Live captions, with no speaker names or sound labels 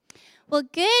Well,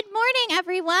 good morning,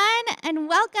 everyone, and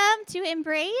welcome to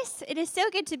Embrace. It is so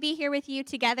good to be here with you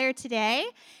together today.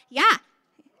 Yeah.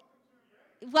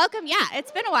 Welcome. Yeah,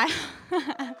 it's been a while.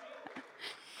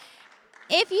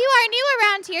 If you are new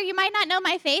around here, you might not know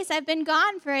my face. I've been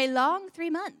gone for a long 3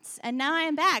 months, and now I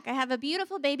am back. I have a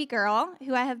beautiful baby girl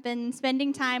who I have been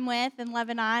spending time with and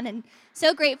loving on, and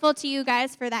so grateful to you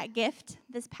guys for that gift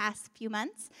this past few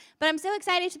months. But I'm so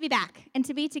excited to be back and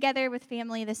to be together with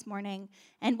family this morning.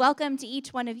 And welcome to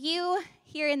each one of you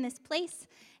here in this place.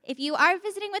 If you are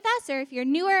visiting with us or if you're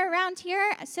newer around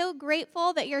here, I'm so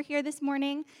grateful that you're here this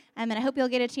morning. And I hope you'll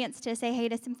get a chance to say hey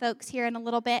to some folks here in a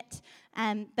little bit.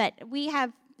 But we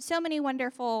have so many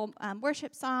wonderful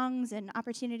worship songs and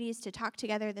opportunities to talk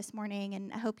together this morning,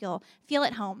 and I hope you'll feel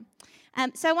at home.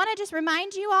 So I want to just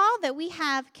remind you all that we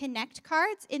have Connect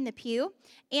cards in the pew,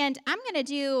 and I'm going to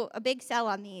do a big sell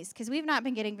on these because we've not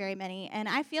been getting very many, and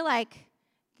I feel like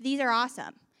these are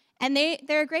awesome. And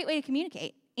they're a great way to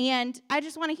communicate. And I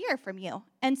just want to hear from you.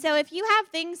 And so if you have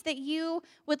things that you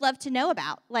would love to know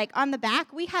about, like on the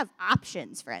back, we have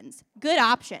options, friends. Good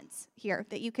options here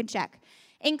that you can check,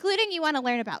 including you want to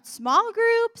learn about small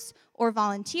groups or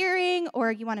volunteering, or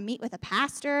you want to meet with a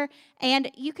pastor. And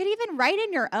you could even write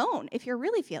in your own if you're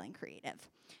really feeling creative.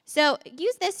 So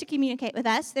use this to communicate with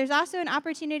us. There's also an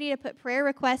opportunity to put prayer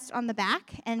requests on the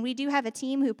back. And we do have a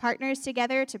team who partners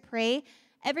together to pray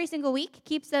every single week,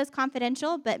 keeps those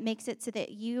confidential, but makes it so that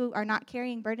you are not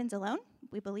carrying burdens alone.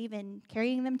 We believe in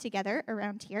carrying them together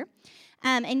around here.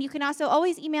 And you can also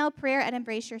always email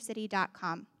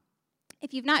prayer@embraceyourcity.com.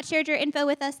 If you've not shared your info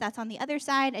with us, that's on the other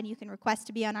side, and you can request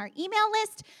to be on our email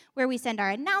list where we send our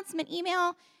announcement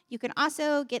email. You can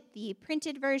also get the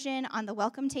printed version on the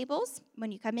welcome tables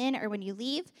when you come in or when you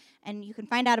leave, and you can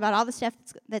find out about all the stuff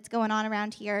that's going on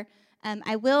around here.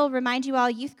 I will remind you all,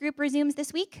 youth group resumes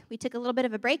this week. We took a little bit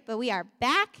of a break, but we are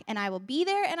back, and I will be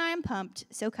there, and I am pumped.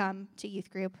 So come to youth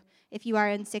group if you are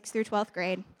in 6th through 12th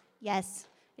grade. Yes,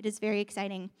 it is very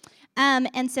exciting.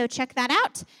 And so check that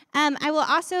out. I will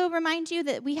also remind you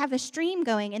that we have a stream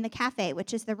going in the cafe,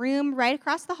 which is the room right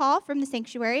across the hall from the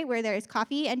sanctuary where there is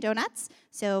coffee and donuts.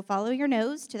 So follow your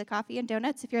nose to the coffee and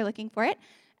donuts if you're looking for it.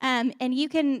 And you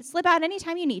can slip out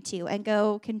anytime you need to and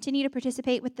go continue to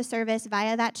participate with the service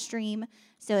via that stream.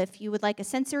 So if you would like a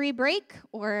sensory break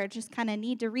or just kind of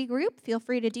need to regroup, feel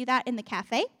free to do that in the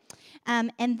cafe.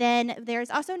 And then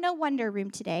there's also no Wonder Room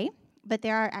today, but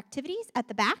there are activities at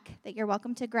the back that you're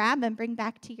welcome to grab and bring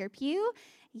back to your pew.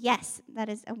 Yes, that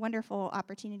is a wonderful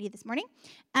opportunity this morning.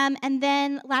 And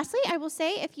then lastly, I will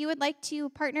say if you would like to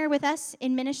partner with us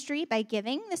in ministry by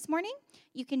giving this morning,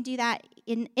 you can do that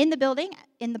in the building,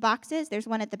 in the boxes. There's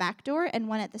one at the back door and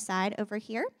one at the side over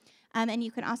here. And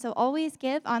you can also always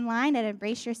give online at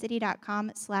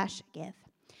embraceyourcity.com/give.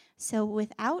 So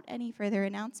without any further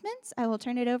announcements, I will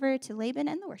turn it over to Laban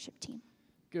and the worship team.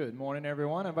 Good morning,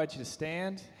 everyone. I invite you to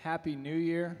stand. Happy New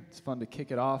Year. It's fun to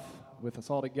kick it off with us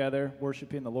all together,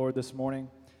 worshiping the Lord this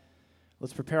morning.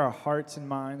 Let's prepare our hearts and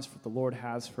minds for what the Lord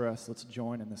has for us. Let's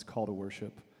join in this call to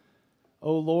worship.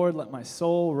 O Lord, let my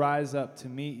soul rise up to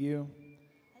meet you.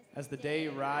 As the day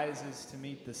rises to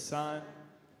meet the sun,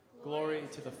 glory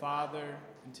to the Father,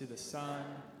 and to the Son,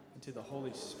 and to the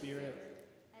Holy Spirit,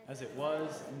 as it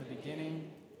was in the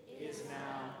beginning, is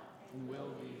now, and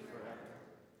will be forever.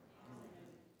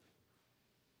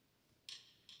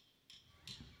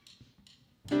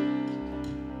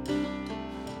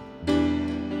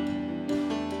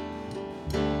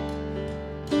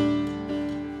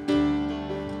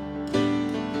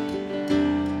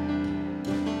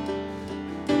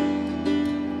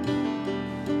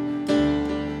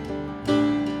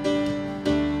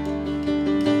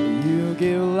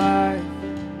 Give life,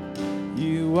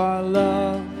 you are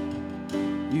love,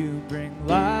 you bring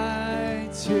light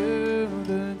to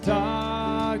the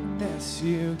darkness,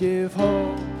 you give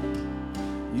hope,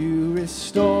 you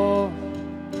restore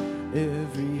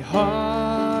every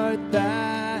heart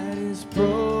that is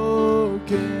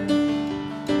broken.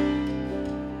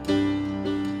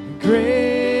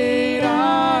 Great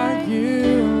are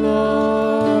you,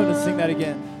 Lord. Let's sing that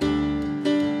again.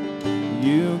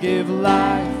 You give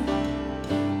life,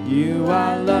 you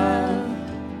are love,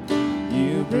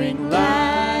 you bring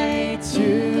light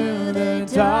to the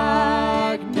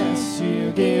darkness,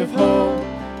 you give hope,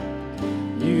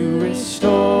 you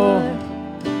restore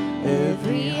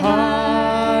every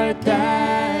heart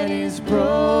that is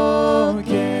broken.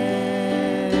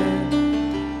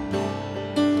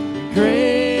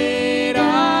 Great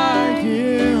are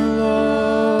you,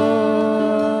 Lord.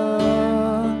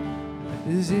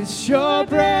 Is this your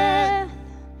breath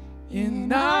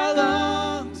in our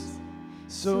lungs?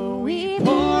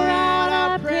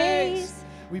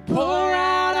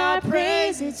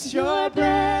 it's your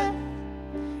breath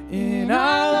in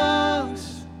our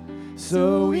lungs.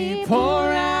 So we pour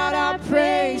out our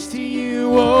praise to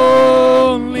you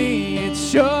only.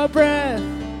 It's your breath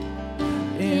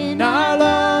in our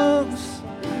lungs.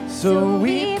 So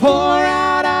we pour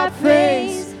out our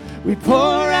praise. We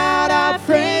pour out our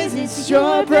praise. It's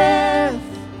your breath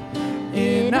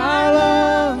in our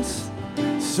lungs.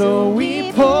 So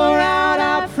we pour out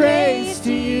our praise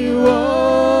to you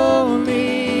only.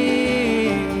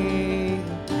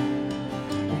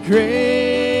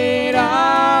 Great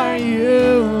are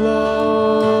you,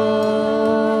 Lord.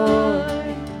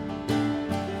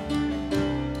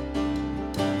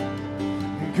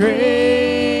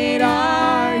 Great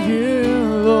are you,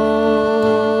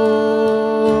 Lord.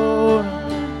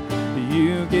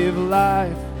 You give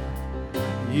life.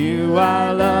 You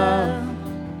are love.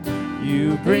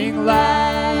 You bring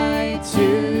light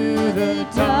to the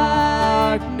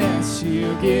darkness.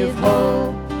 You give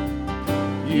hope.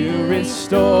 You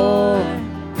restore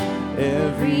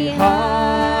every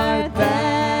heart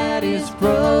that is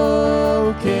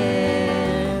broken.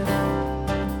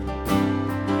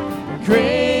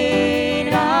 Great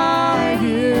are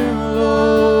you,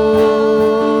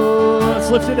 Lord. Let's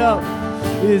lift it up.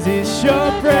 Is this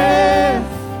your breath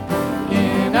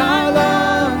in our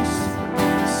lungs?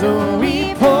 So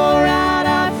we pour out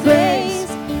our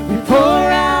praise. We pour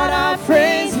out our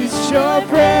praise. It's your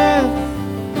breath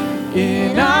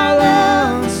in our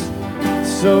lungs.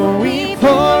 So we pour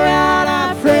out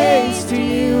our praise to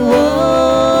you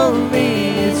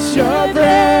only. It's your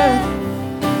breath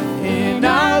in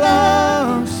our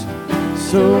lungs.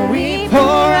 So we pour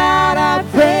out our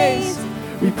praise.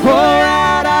 We pour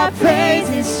out our praise.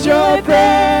 It's your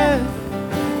breath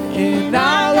in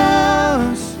our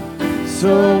lungs.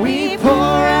 So we pour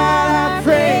out our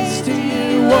praise to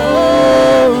you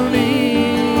only.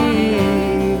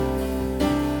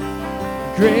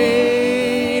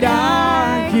 Great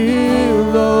are you,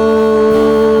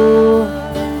 Lord.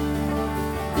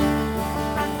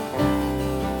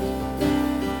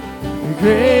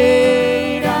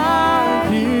 Great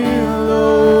are you,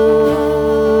 Lord.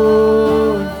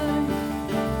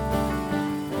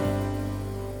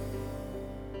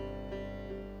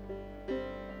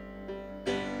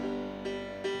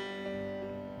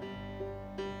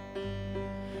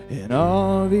 And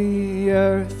all the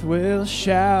earth will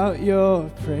shout your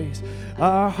praise.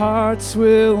 Our hearts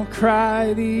will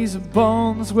cry, these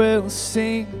bones will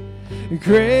sing.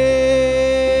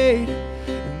 Great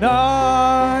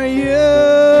are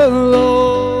you,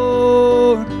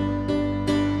 Lord.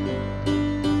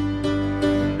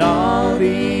 And all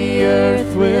the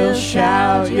earth will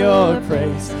shout your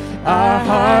praise. Our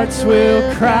hearts will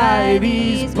cry,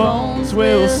 these bones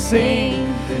will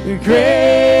sing.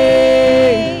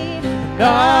 Great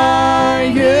are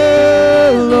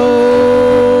you, Lord.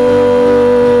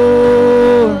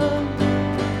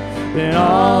 And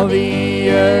all the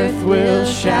earth will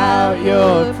shout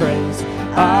your praise.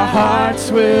 Our hearts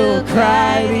will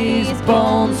cry, these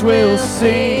bones will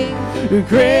sing.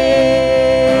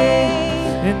 Great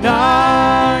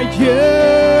are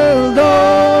you,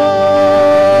 Lord.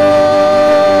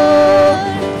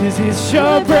 'Cause it's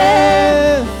your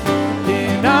breath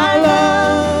in our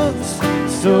lungs.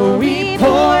 So we pour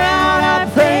out our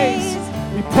praise.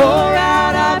 We pour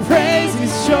out our praise.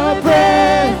 It's your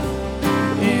breath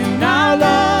in our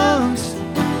lungs.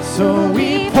 So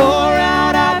we pour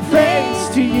out our praise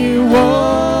to you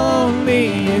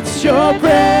only. It's your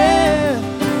breath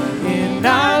in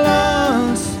our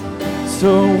lungs.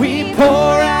 So we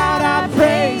pour out our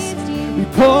praise. We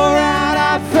pour out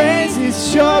our praise.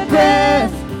 It's your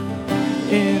breath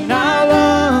in our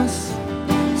lungs.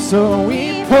 So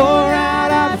we pour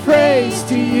out our praise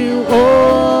to you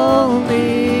only.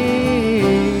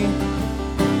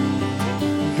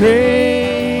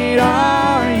 Great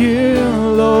are you,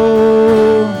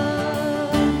 Lord.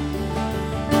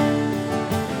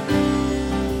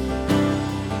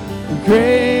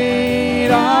 Great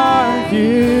are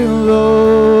you,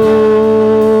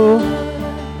 Lord.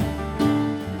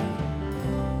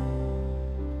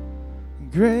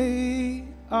 Great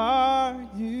are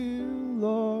you,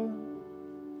 Lord.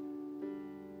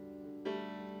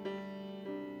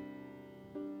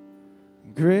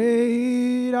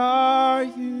 Great are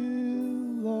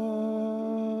you,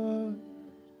 Lord.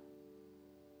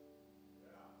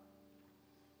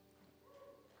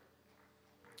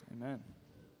 Amen.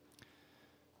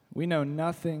 We know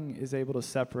nothing is able to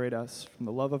separate us from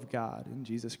the love of God in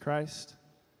Jesus Christ.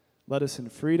 Let us in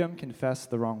freedom confess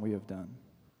the wrong we have done.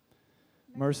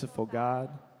 Merciful God,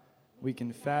 we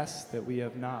confess that we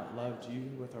have not loved you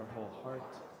with our whole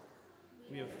heart.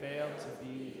 We have failed to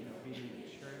be an obedient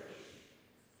church.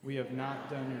 We have not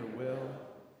done your will.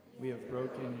 We have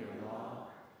broken your law.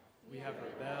 We have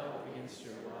rebelled against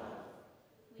your love.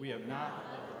 We have not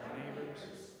loved our neighbors,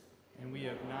 and we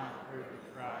have not heard the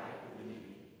cry of the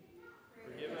needy.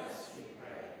 Forgive us, we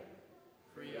pray.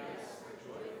 Free us for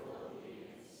joyful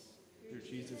obedience. Through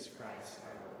Jesus Christ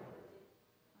our Lord.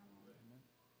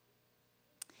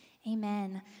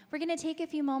 Amen. We're going to take a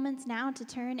few moments now to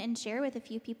turn and share with a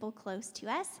few people close to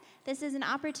us. This is an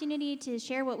opportunity to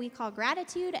share what we call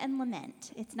gratitude and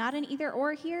lament. It's not an either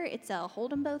or here, it's a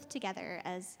hold them both together,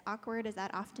 as awkward as that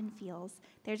often feels.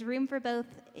 There's room for both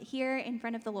here in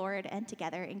front of the Lord and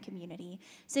together in community.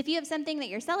 So if you have something that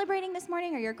you're celebrating this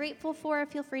morning or you're grateful for,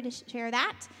 feel free to share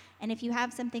that. And if you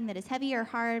have something that is heavy or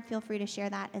hard, feel free to share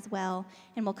that as well.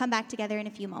 And we'll come back together in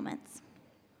a few moments.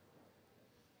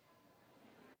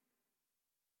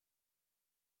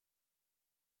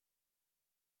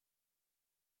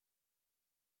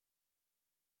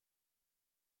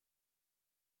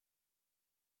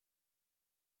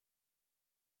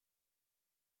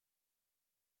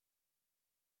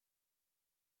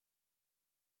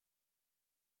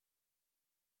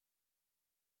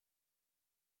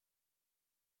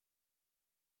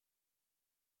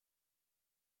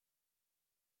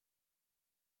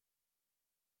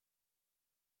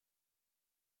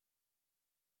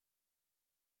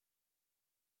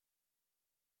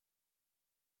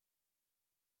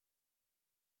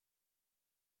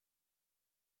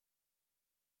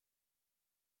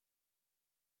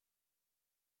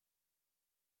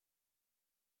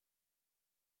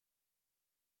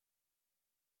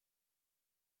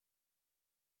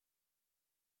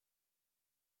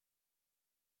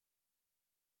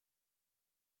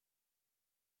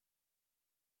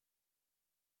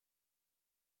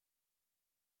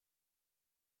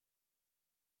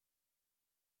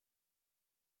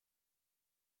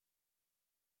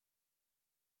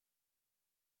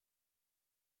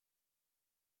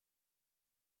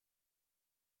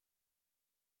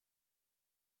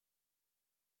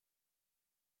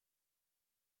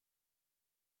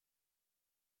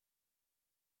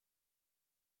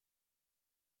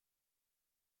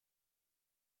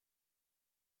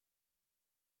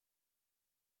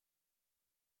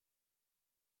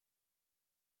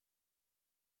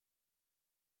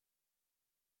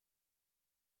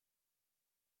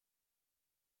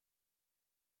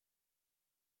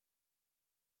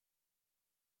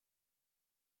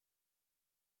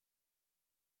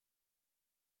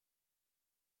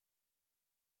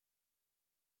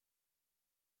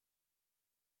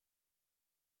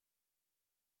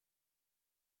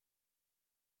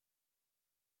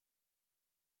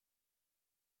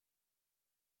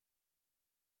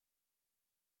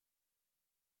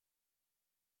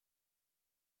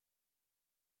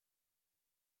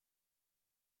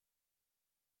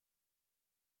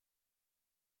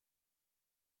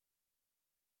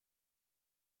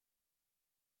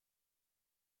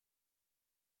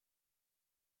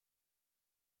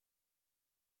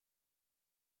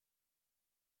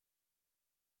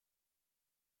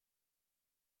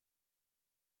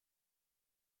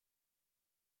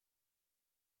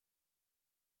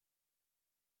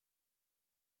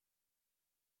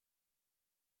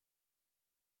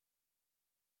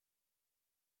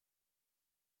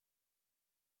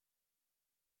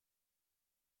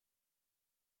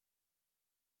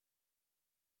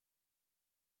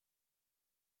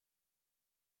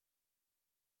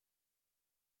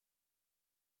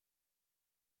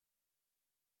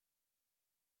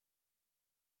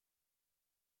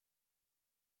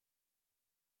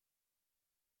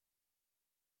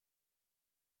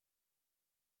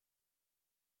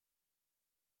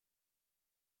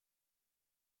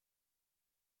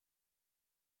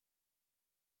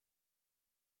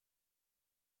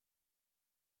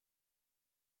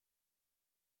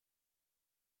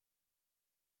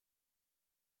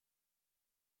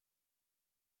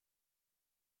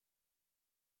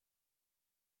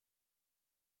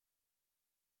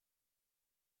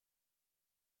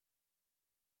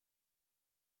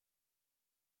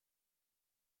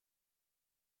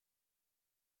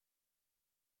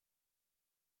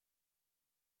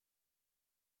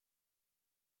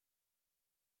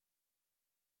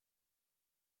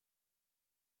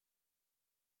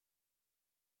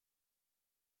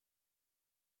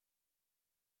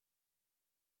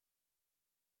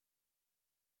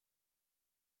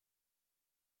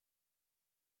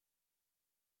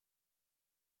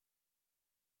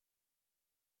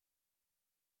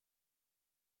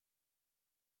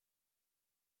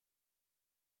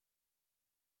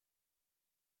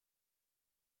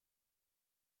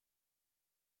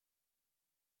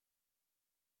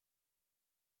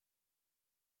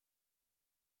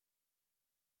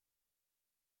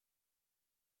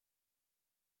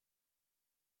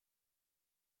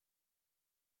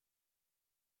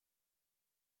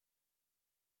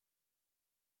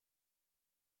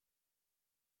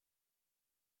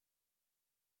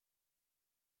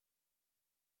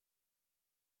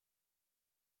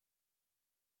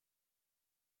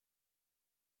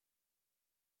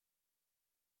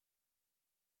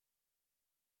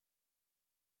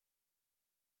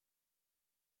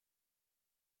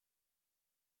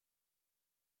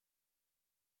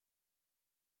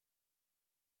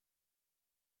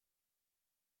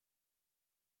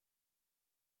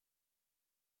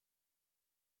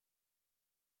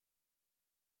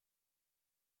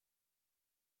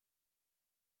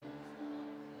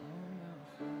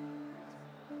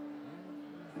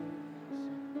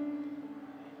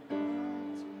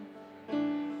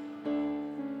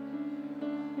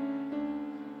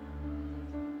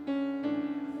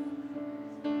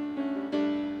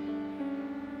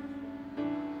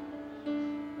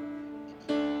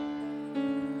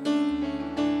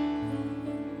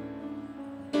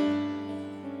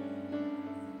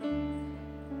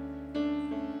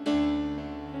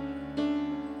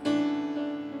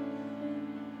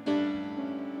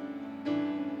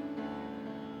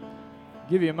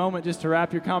 give you a moment just to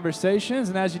wrap your conversations.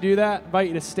 And as you do that, I invite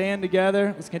you to stand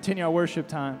together. Let's continue our worship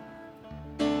time.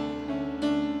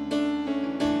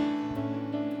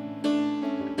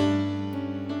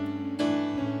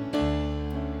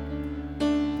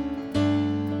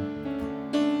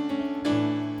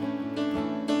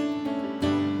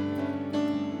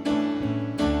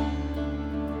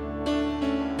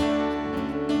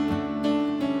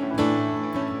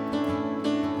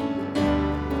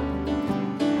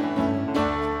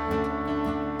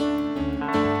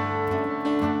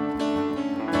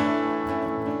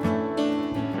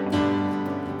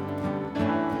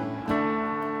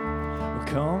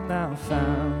 Come thou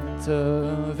fount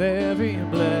of every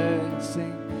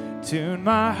blessing, tune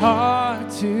my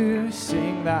heart to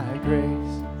sing thy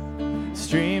grace.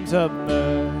 Streams of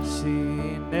mercy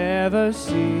never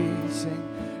ceasing,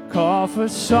 call for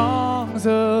songs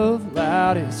of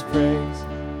loudest praise.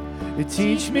 You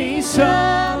teach me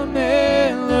some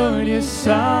melodious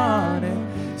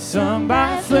sonnet, sung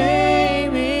by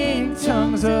flaming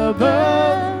tongues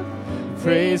above.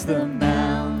 Praise the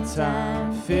mount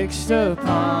I'm fixed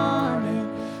upon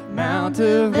it, mount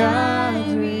of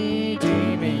God's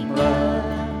redeeming love.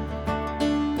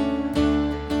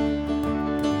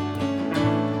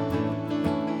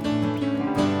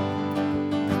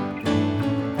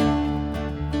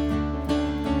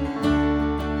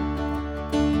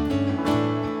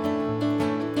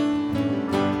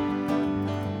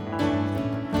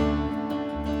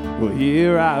 Well,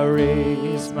 here I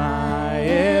raise my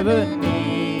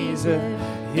Ebenezer,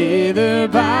 hither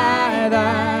by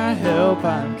thy help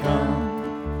I'm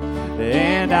come,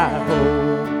 and I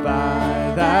hope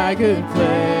by thy good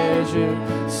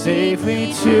pleasure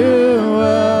safely to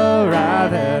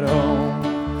arrive at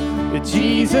home.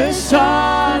 Jesus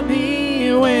saw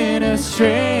me when a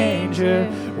stranger,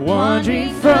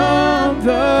 wandering from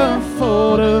the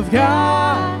fold of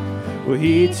God. Well,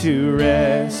 he to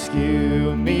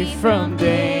rescue me from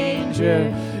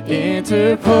danger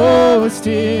interposed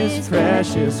his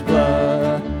precious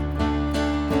blood.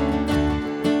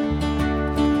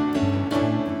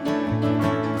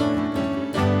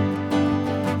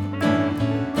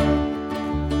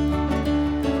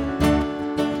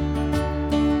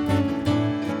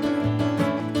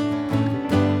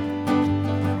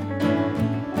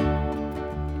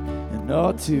 And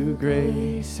all to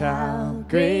grace, how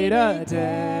great a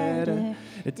debtor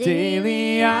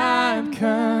daily I'm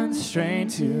constrained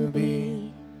to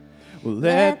be. Well,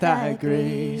 let thy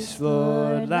grace,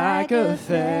 Lord, like a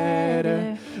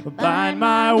fetter, bind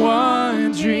my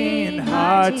wandering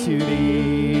heart to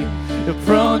thee.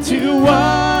 Prone to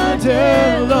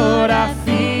wander, Lord, I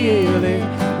feel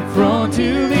it, prone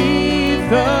to leave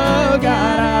the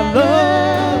God I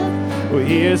love. Well,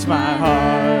 here's my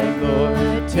heart,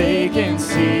 Lord, take and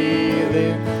seal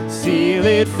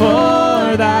it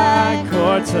for thy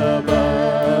courts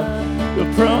above.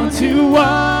 You're prone to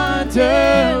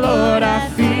wander, Lord, I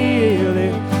feel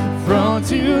it, prone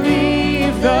to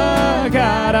leave the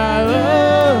God I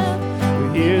love.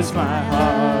 Well, here's my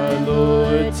heart,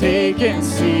 Lord, take and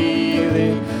seal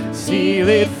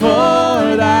it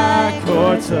for thy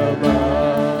courts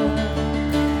above.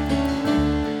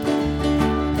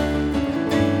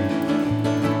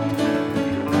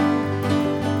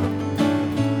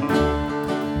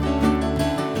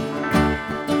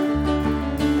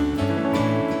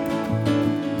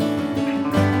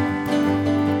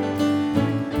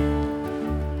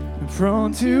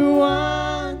 Prone to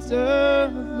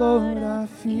wander, Lord, I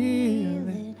feel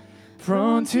it.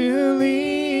 Prone to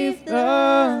leave the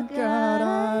God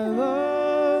I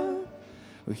love.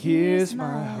 Well, here's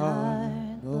my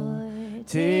heart, Lord,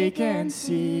 take and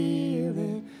seal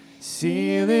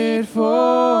it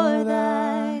for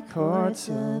thy courts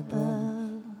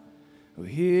above. Well,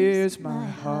 here's my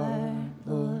heart,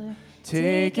 Lord,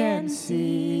 take and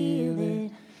seal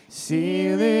it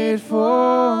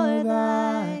for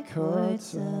thy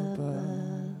courts above.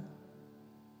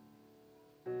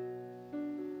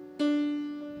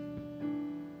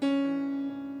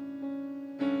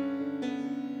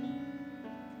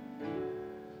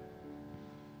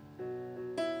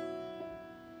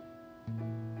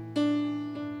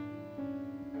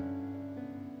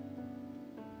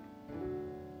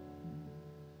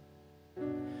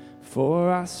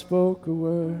 Before I spoke a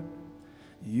word,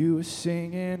 you were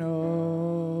singing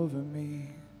over me.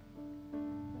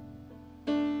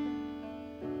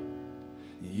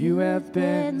 You have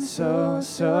been so,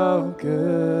 so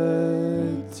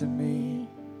good to me.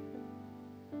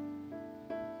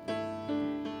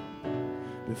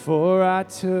 Before I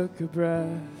took a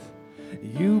breath,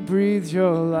 you breathed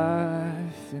your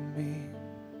life in me.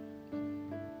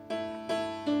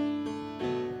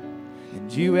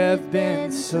 You have been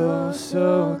so,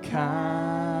 so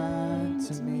kind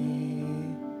to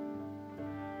me.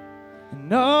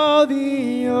 And all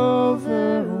the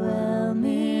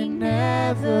overwhelming,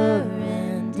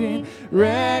 never-ending,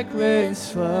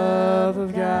 reckless love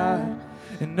of God.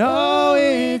 And oh,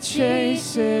 it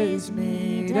chases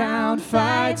me down,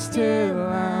 fights till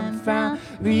I'm found,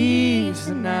 leaves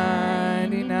the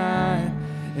 99.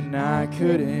 And I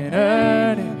couldn't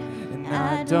earn it, and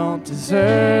I don't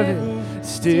deserve it.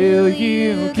 Still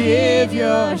you give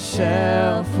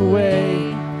yourself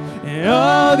away. And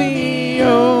all the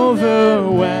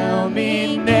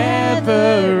overwhelming,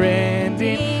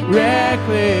 never-ending,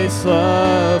 reckless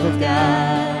love of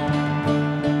God.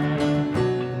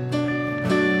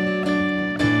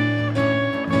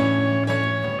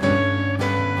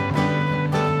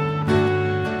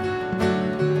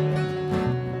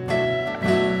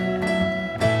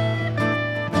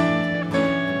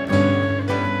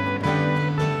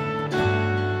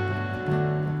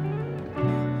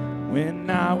 When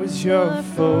I was your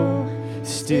foe,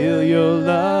 still your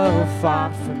love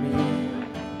fought for me.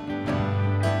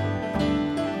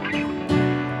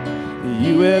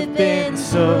 You have been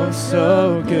so,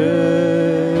 so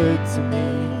good to me.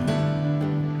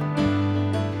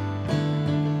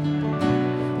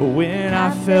 When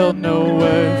I felt no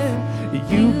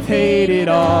worth, you paid it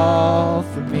all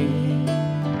for me.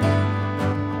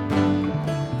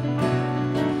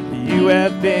 You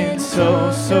have been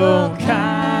so, so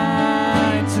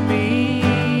kind to me.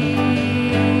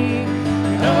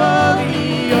 And all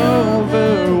the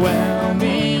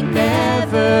overwhelming,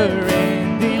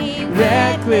 never-ending,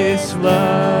 reckless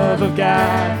love of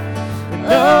God. And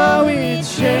oh, it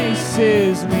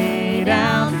chases me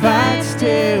down, fights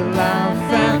till I'm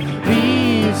found,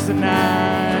 leaves the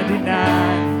 99.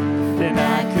 And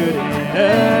I couldn't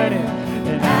earn it,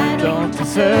 and I don't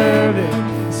deserve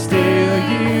it. Still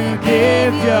you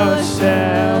give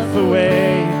yourself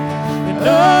away. And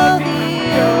oh,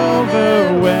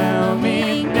 the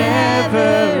overwhelming,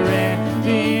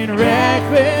 never-ending,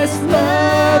 reckless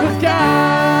love of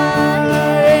God.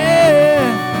 Yeah.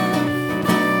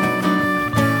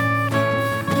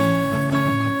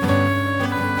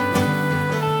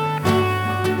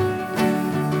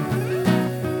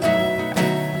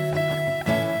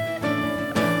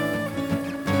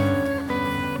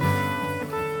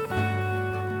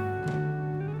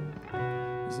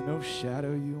 There's no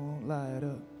shadow you won't light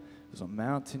up. There's a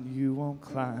mountain you won't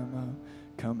climb up,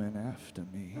 coming after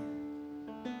me.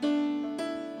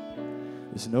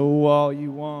 There's no wall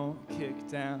you won't kick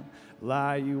down,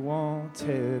 lie you won't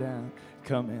tear down,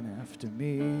 coming after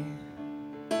me.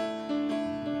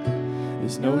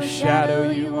 There's no shadow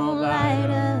you won't light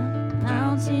up,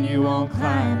 mountain you won't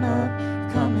climb up,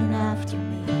 coming after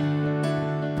me.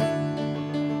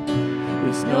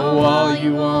 There's no wall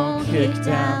you won't kick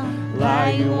down,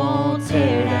 lie you won't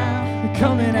tear down,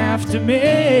 coming after me.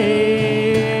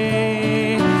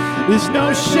 There's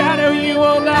no shadow you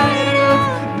won't light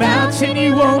up, mountain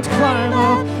you won't climb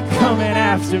up, coming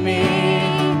after me.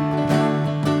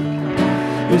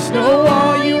 There's no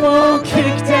wall you won't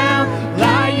kick down,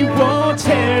 lie you won't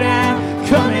tear down,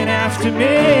 coming after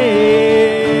me.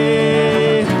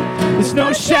 There's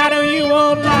no shadow you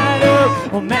won't light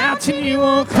up, or mountain you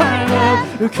won't climb up,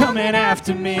 coming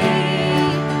after me.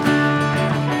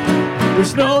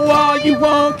 There's no wall you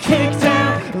won't kick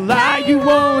down, lie you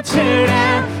won't tear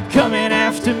down, coming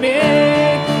after me.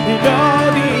 And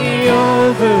all the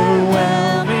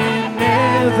overwhelming,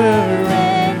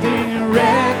 never-ending,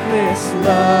 reckless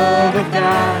love of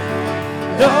God.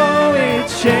 Though it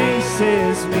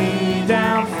chases me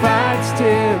down, fights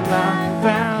till I'm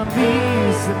found,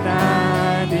 leaves the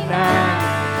 99. And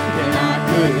I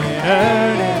couldn't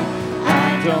earn it,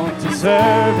 I don't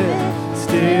deserve it.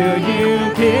 Still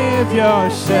you give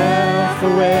yourself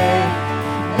away.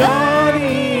 All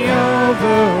the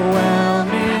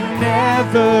overwhelming,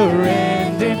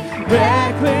 never-ending,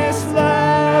 reckless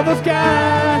love of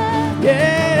God.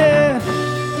 Yeah.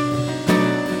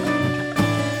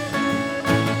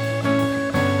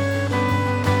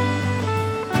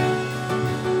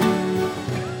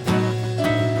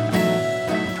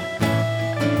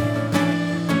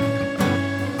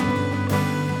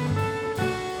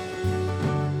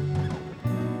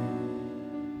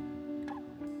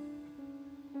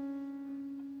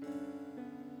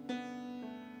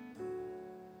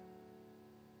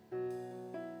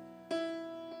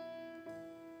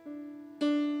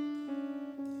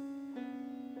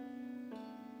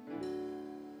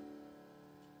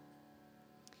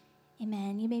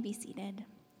 Amen. You may be seated.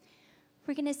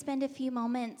 We're going to spend a few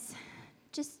moments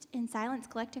just in silence,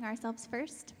 collecting ourselves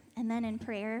first, and then in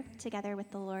prayer together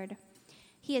with the Lord.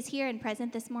 He is here and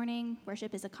present this morning.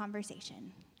 Worship is a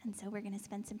conversation, and so we're going to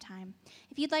spend some time.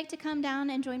 If you'd like to come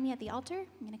down and join me at the altar,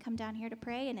 I'm going to come down here to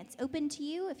pray, and it's open to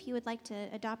you if you would like to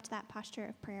adopt that posture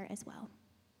of prayer as well.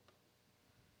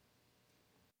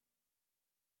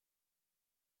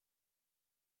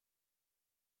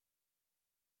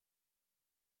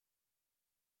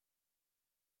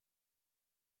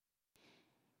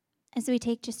 As we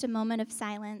take just a moment of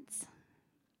silence,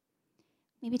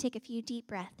 maybe take a few deep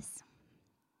breaths.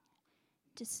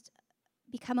 Just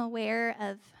become aware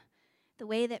of the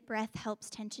way that breath helps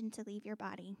tension to leave your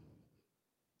body.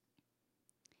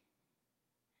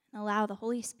 And allow the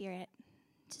Holy Spirit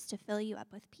just to fill you up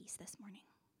with peace this morning.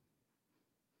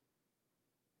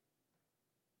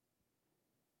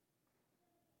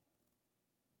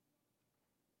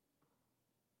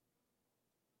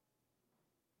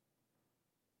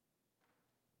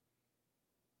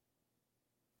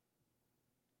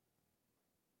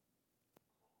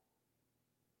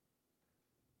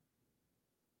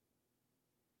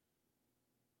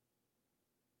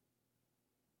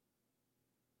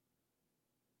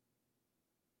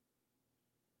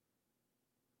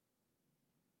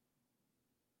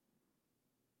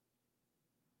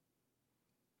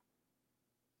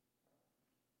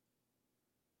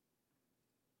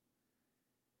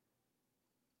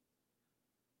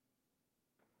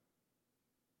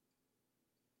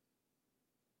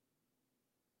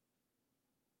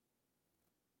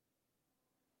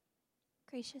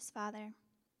 Gracious Father,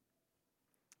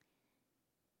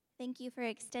 thank you for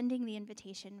extending the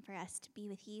invitation for us to be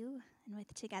with you and with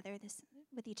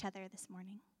each other this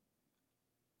morning.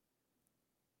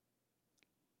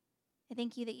 I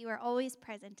thank you that you are always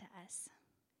present to us,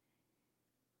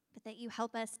 but that you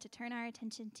help us to turn our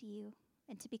attention to you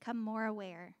and to become more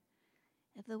aware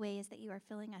of the ways that you are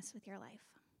filling us with your life.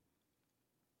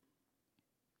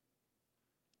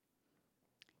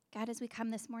 God, as we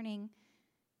come this morning,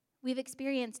 we've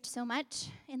experienced so much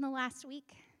in the last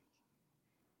week.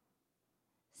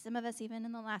 Some of us even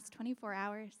in the last 24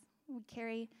 hours. We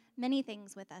carry many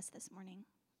things with us this morning.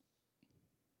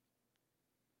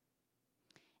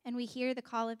 And we hear the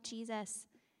call of Jesus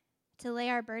to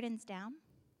lay our burdens down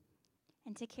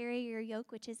and to carry your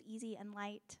yoke, which is easy and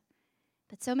light.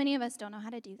 But so many of us don't know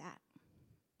how to do that.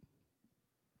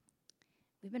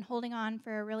 We've been holding on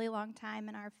for a really long time,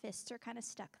 and our fists are kind of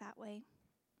stuck that way.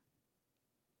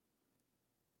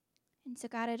 And so,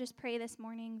 God, I just pray this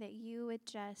morning that you would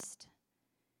just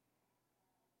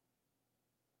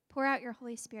pour out your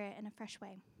Holy Spirit in a fresh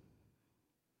way.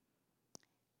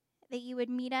 That you would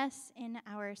meet us in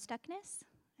our stuckness,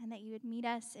 and that you would meet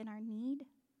us in our need,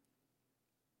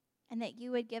 and that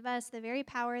you would give us the very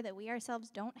power that we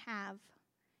ourselves don't have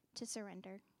to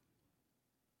surrender.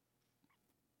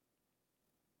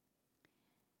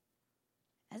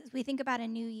 As we think about a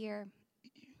new year,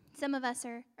 some of us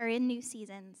are in new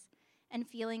seasons and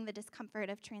feeling the discomfort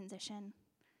of transition.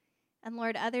 And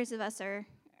Lord, others of us are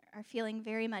feeling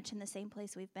very much in the same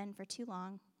place we've been for too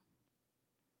long.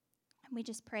 And we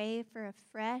just pray for a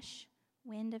fresh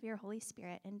wind of your Holy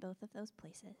Spirit in both of those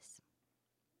places.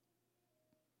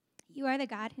 You are the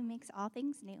God who makes all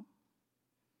things new.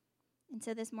 And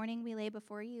so this morning we lay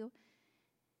before you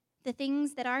the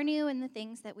things that are new and the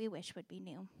things that we wish would be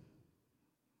new.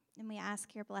 And we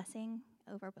ask your blessing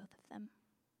over both of them.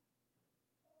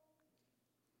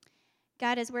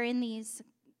 God, as we're in these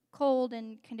cold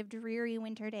and kind of dreary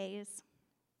winter days,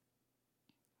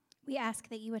 we ask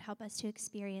that you would help us to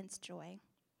experience joy.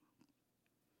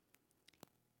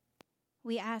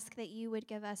 We ask that you would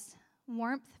give us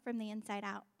warmth from the inside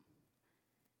out.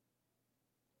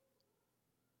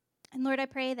 And Lord, I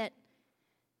pray that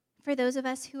for those of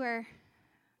us who are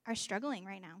struggling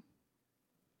right now,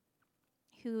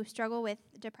 who struggle with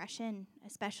depression,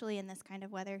 especially in this kind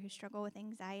of weather, who struggle with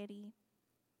anxiety,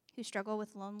 who struggle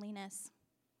with loneliness,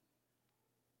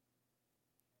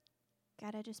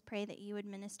 God, I just pray that you would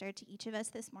minister to each of us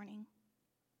this morning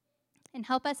and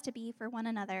help us to be for one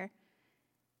another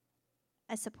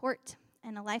a support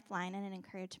and a lifeline and an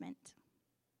encouragement.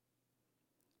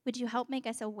 Would you help make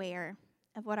us aware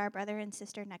of what our brother and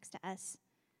sister next to us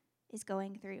is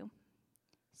going through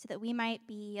so that we might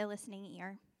be a listening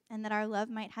ear and that our love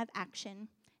might have action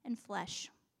and flesh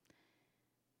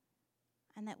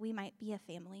and that we might be a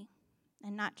family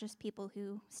and not just people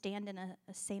who stand in a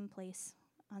same place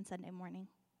on Sunday morning.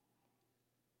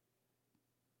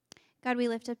 God, we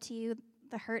lift up to you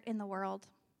the hurt in the world.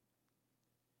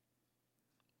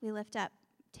 We lift up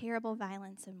terrible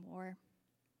violence and war.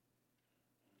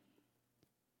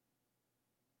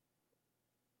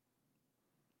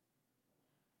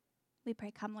 We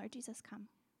pray, come, Lord Jesus, come.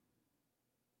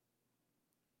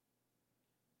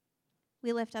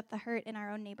 We lift up the hurt in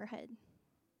our own neighborhood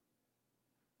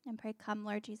and pray, come,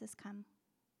 Lord Jesus, come.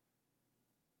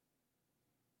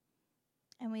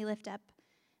 And we lift up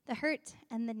the hurt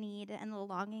and the need and the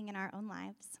longing in our own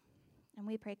lives. And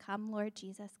we pray, come, Lord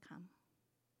Jesus, come.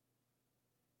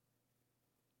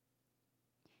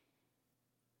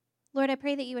 Lord, I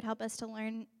pray that you would help us to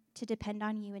learn to depend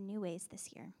on you in new ways this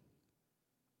year.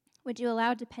 Would you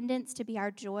allow dependence to be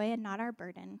our joy and not our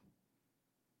burden?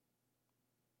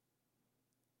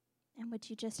 And would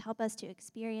you just help us to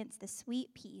experience the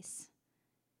sweet peace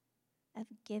of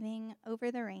giving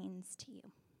over the reins to you?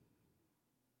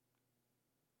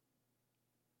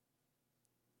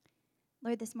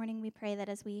 Lord, this morning we pray that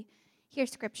as we hear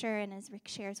scripture and as Rick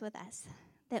shares with us,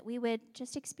 that we would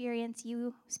just experience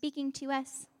you speaking to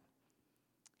us.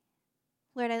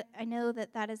 Lord, I know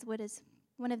that is what is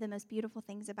one of the most beautiful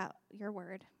things about your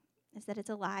word, is that it's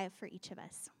alive for each of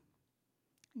us.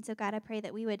 And so, God, I pray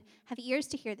that we would have ears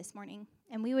to hear this morning,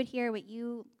 and we would hear what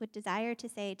you would desire to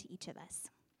say to each of us.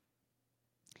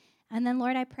 And then,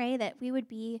 Lord, I pray that we would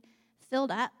be filled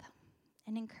up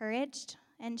and encouraged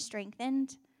and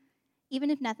strengthened. Even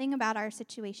if nothing about our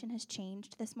situation has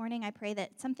changed this morning, I pray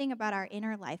that something about our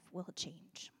inner life will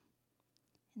change,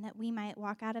 and that we might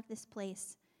walk out of this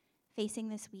place facing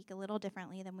this week a little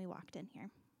differently than we walked in here.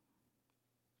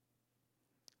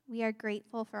 We are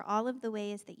grateful for all of the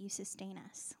ways that you sustain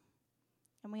us,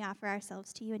 and we offer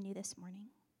ourselves to you anew this morning.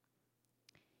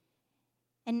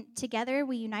 And together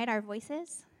we unite our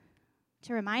voices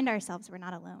to remind ourselves we're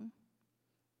not alone.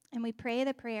 And we pray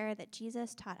the prayer that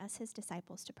Jesus taught us his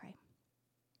disciples to pray.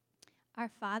 Our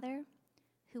Father,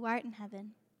 who art in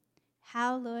heaven,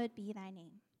 hallowed be thy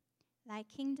name. Thy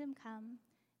kingdom come,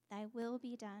 thy will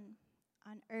be done,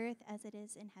 on earth as it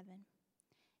is in heaven.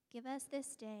 Give us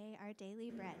this day our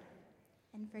daily bread,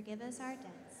 and forgive us our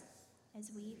debts,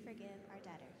 as we forgive our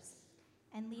debtors.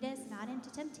 And lead us not into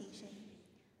temptation,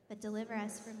 but deliver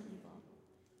us from evil.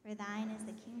 For thine is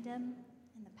the kingdom,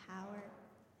 and the power,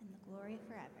 and the glory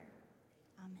forever.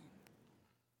 Amen.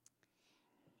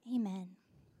 Amen.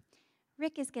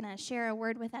 Rick is going to share a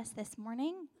word with us this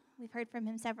morning. We've heard from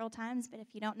him several times, but if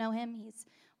you don't know him, he's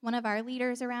one of our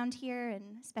leaders around here,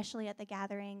 and especially at the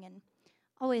gathering, and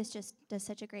always just does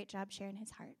such a great job sharing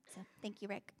his heart. So thank you,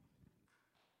 Rick.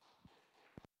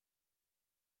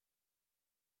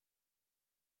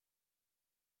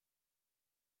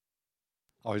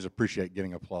 I always appreciate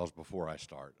getting applause before I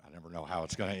start. I never know how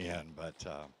it's going to end.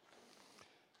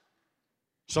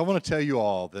 So I want to tell you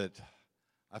all that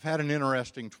I've had an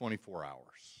interesting 24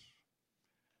 hours.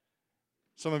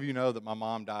 Some of you know that my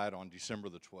mom died on December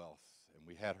the 12th, and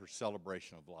we had her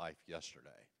celebration of life yesterday.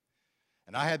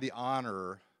 And I had the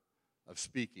honor of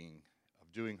speaking,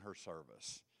 of doing her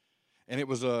service. And it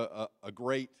was a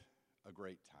great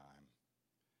time.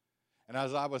 And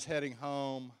as I was heading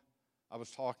home, I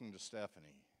was talking to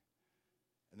Stephanie,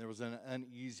 and there was an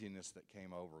uneasiness that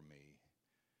came over me.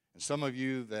 And some of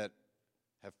you that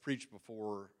have preached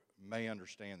before may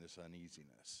understand this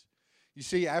uneasiness. You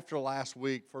see, after last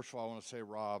week, first of all, I want to say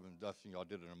Rob and Dustin, y'all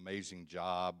did an amazing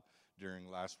job during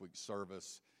last week's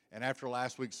service. And after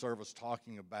last week's service,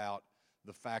 talking about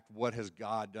the fact, what has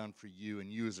God done for you,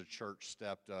 and you as a church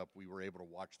stepped up. We were able to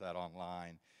watch that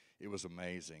online. It was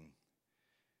amazing.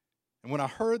 And when I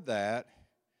heard that,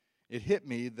 it hit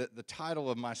me that the title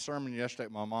of my sermon yesterday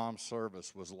at my mom's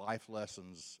service was Life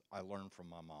Lessons I Learned from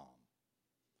My Mom.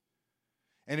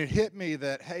 And it hit me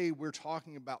that, hey, we're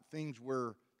talking about things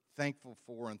we're thankful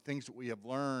for and things that we have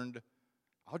learned.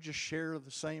 I'll just share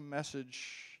the same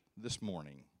message this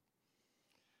morning.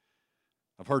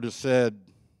 I've heard it said,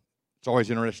 it's always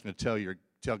interesting to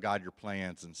tell God your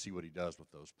plans and see what he does with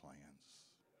those plans.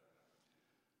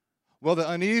 Well, the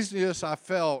uneasiness I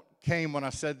felt came when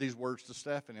I said these words to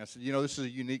Stephanie. I said, this is a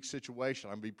unique situation.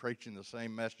 I'm going to be preaching the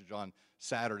same message on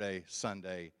Saturday,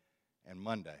 Sunday, and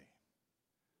Monday.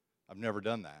 I've never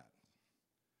done that.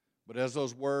 But as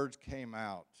those words came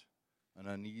out, an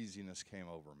uneasiness came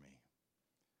over me.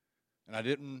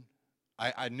 And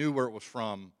I knew where it was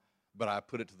from, but I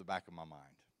put it to the back of my mind.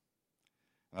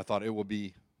 And I thought it will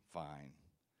be fine.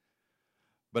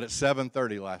 But at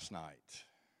 7:30 last night,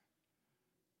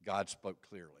 God spoke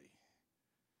clearly.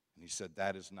 And he said,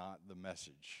 that is not the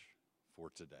message for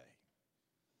today.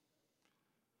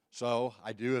 So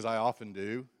I do as I often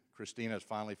do. Christina has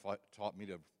finally taught me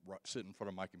to sit in front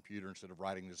of my computer instead of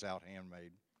writing this out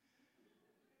handmade.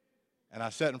 And I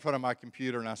sat in front of my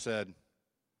computer and I said,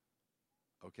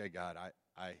 okay, God,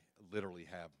 I literally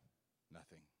have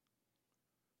nothing.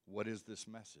 What is this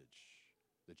message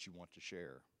that you want to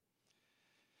share?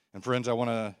 And friends, I want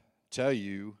to tell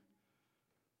you,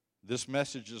 this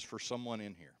message is for someone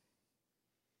in here.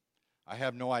 I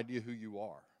have no idea who you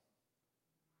are,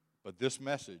 but this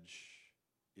message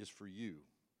is for you.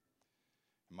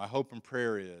 And my hope and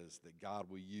prayer is that God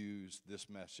will use this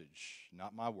message,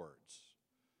 not my words,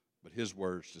 but his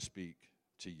words to speak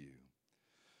to you.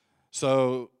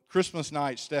 So Christmas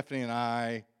night, Stephanie and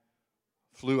I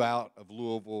flew out of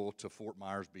Louisville to Fort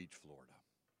Myers Beach, Florida.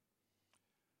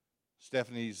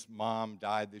 Stephanie's mom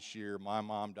died this year. My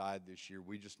mom died this year.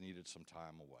 We just needed some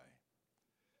time away.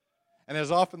 And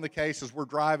as often the case, as we're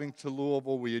driving to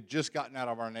Louisville, we had just gotten out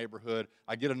of our neighborhood.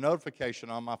 I get a notification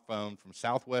on my phone from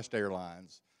Southwest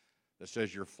Airlines that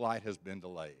says your flight has been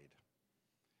delayed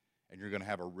and you're going to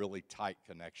have a really tight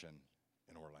connection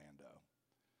in Orlando.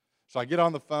 So I get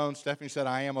on the phone. Stephanie said,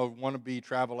 I am a wannabe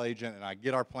travel agent, and I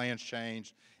get our plans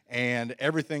changed, and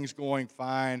everything's going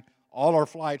fine. All our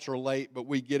flights are late, but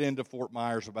we get into Fort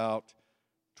Myers about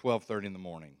 12:30 in the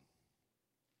morning.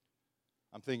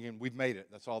 I'm thinking, we've made it.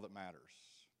 That's all that matters.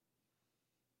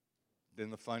 Then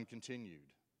the fun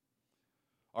continued.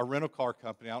 Our rental car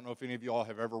company, I don't know if any of you all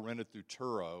have ever rented through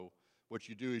Turo. What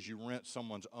you do is you rent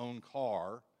someone's own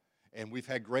car, and we've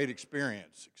had great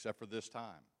experience, except for this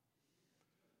time.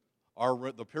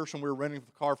 The person we were renting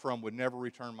the car from would never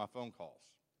return my phone calls.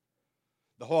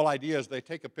 The whole idea is they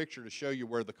take a picture to show you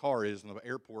where the car is in the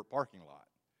airport parking lot.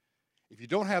 If you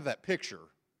don't have that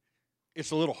picture,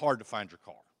 it's a little hard to find your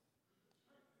car.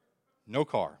 No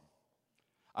car.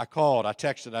 I called, I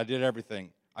texted, I did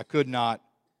everything. I could not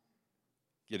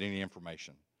get any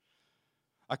information.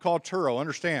 I called Turo.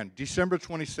 Understand, December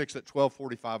 26th at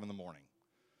 12:45 in the morning.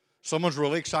 Someone's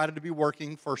really excited to be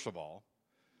working, first of all.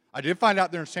 I did find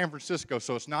out they're in San Francisco,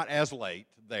 so it's not as late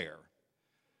there.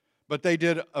 But they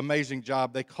did an amazing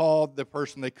job. They called the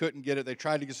person. They couldn't get it. They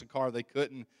tried to get some car. They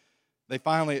couldn't. They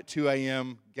finally, at 2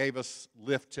 a.m., gave us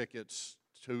lift tickets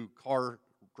to car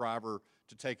driver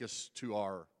to take us to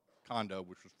our condo,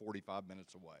 which was 45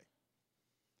 minutes away.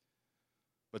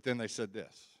 But then they said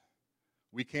this,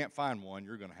 we can't find one.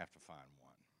 You're going to have to find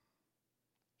one.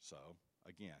 So,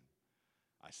 again,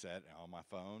 I sat on my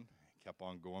phone, kept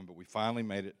on going, but we finally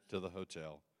made it to the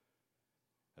hotel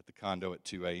at the condo at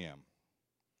 2 a.m.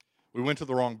 We went to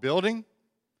the wrong building.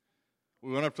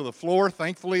 We went up to the floor.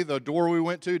 Thankfully, the door we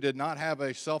went to did not have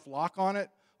a self-lock on it,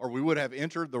 or we would have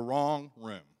entered the wrong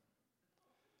room.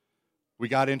 We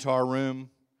got into our room.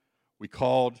 We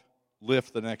called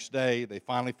Lyft the next day. They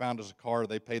finally found us a car.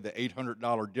 They paid the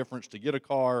 $800 difference to get a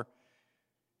car.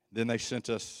 Then they sent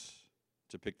us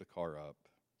to pick the car up.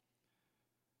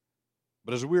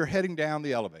 But as we were heading down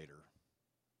the elevator,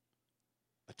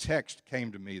 a text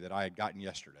came to me that I had gotten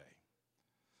yesterday.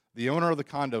 The owner of the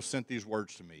condo sent these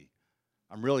words to me.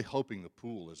 I'm really hoping the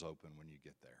pool is open when you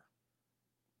get there.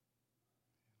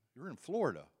 You're in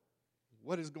Florida.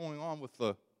 What is going on with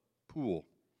the pool?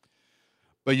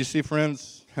 But you see,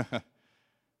 friends,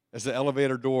 as the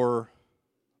elevator door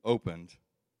opened,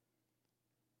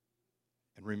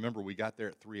 and remember, we got there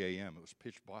at 3 a.m. It was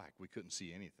pitch black. We couldn't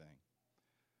see anything.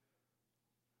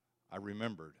 I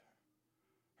remembered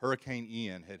Hurricane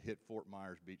Ian had hit Fort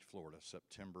Myers Beach, Florida,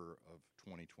 September of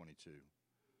 2022.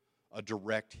 A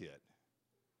direct hit.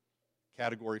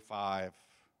 Category 5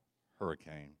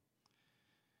 hurricane.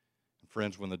 And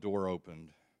friends, when the door opened,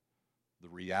 the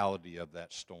reality of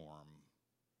that storm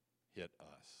hit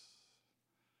us.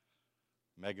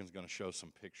 Megan's going to show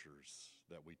some pictures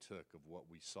that we took of what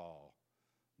we saw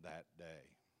that day.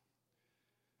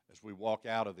 As we walk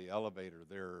out of the elevator,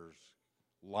 there's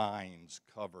lines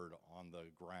covered on the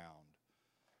ground.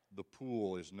 The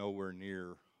pool is nowhere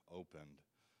near opened.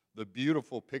 The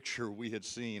beautiful picture we had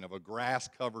seen of a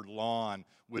grass-covered lawn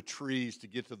with trees to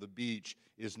get to the beach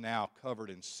is now covered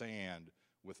in sand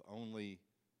with only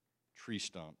tree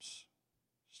stumps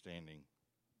standing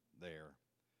there.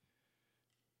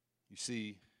 You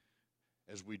see,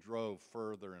 as we drove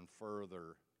further and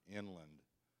further inland,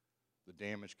 the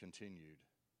damage continued.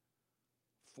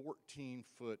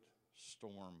 14-foot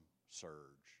storm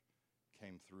surge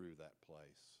came through that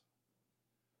place.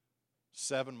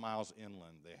 7 miles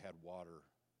inland, they had water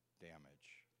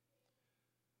damage.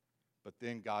 But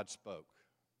then God spoke.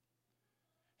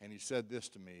 And he said this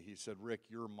to me. He said, Rick,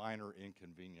 your minor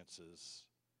inconveniences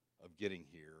of getting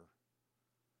here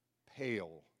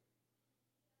pale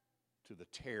to the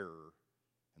terror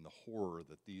and the horror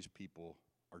that these people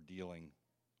are dealing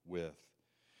with.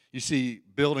 You see,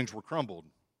 buildings were crumbled.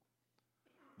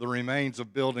 The remains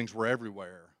of buildings were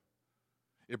everywhere.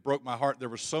 It broke my heart. There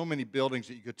were so many buildings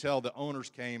that you could tell the owners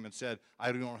came and said,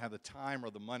 I don't have the time or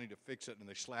the money to fix it, and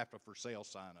they slapped a for sale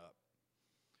sign up.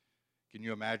 Can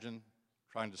you imagine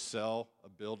trying to sell a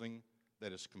building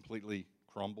that is completely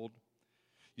crumbled?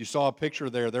 You saw a picture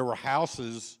there. There were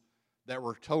houses that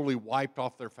were totally wiped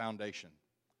off their foundation.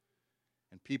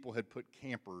 And people had put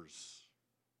campers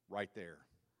right there.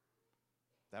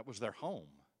 That was their home.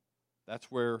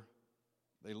 That's where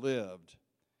they lived.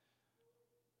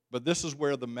 But this is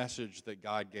where the message that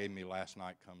God gave me last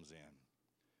night comes in.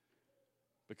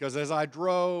 Because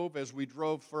as we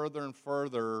drove further and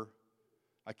further,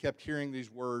 I kept hearing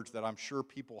these words that I'm sure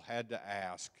people had to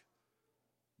ask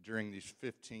during these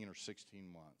 15 or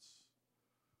 16 months.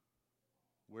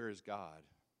 Where is God?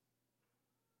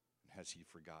 And has He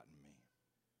forgotten me?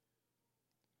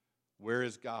 Where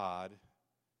is God?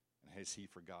 And has He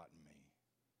forgotten me?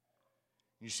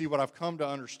 You see, what I've come to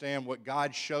understand, what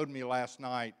God showed me last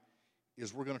night,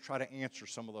 is we're going to try to answer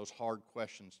some of those hard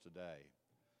questions today.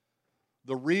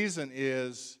 The reason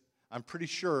is, I'm pretty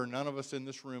sure none of us in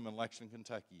this room in Lexington,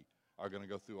 Kentucky are going to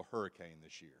go through a hurricane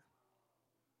this year.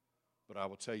 But I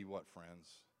will tell you what,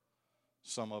 friends,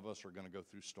 some of us are going to go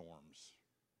through storms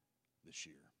this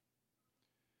year.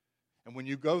 And when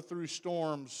you go through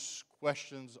storms,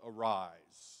 questions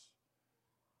arise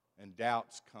and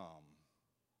doubts come.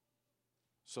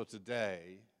 So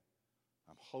today,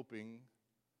 I'm hoping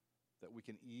that we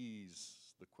can ease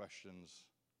the questions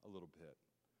a little bit.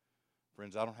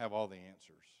 Friends, I don't have all the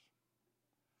answers.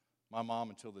 My mom,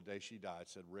 until the day she died,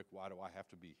 said, "Rick, why do I have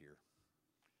to be here?"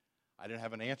 I didn't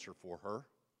have an answer for her.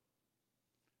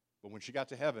 But when she got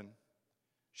to heaven,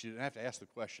 she didn't have to ask the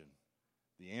question.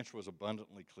 The answer was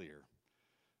abundantly clear.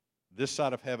 This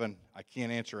side of heaven, I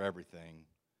can't answer everything,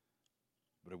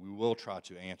 but we will try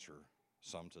to answer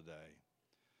some today.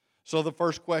 So the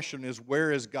first question is,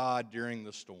 where is God during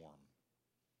the storm?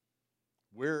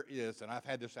 Where is, and I've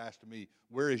had this asked to me,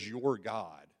 where is your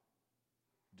God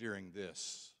during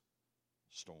this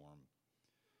storm?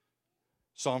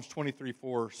 Psalms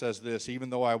 23:4 says this, "Even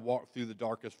though I walk through the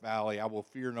darkest valley, I will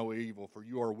fear no evil, for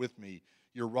you are with me.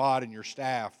 Your rod and your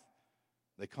staff,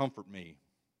 they comfort me."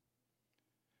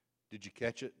 Did you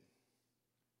catch it?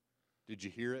 Did you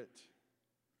hear it?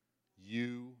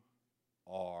 You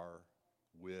are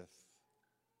with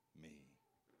me.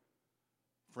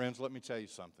 Friends, let me tell you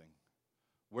something.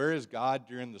 Where is God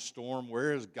during the storm?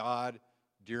 Where is God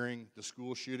during the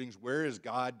school shootings? Where is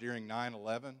God during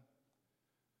 9/11?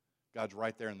 God's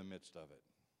right there in the midst of it.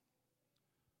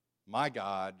 My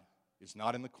God is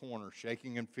not in the corner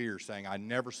shaking in fear saying, "I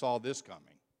never saw this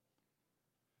coming."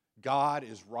 God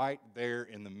is right there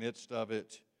in the midst of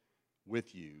it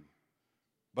with you.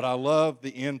 But I love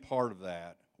the end part of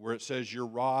that, where it says, "Your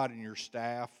rod and your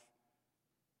staff,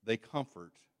 they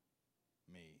comfort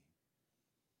me."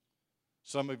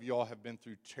 Some of you all have been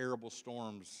through terrible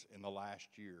storms in the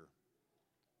last year.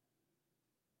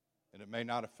 And it may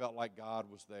not have felt like God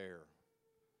was there.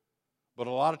 But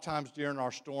a lot of times during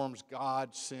our storms,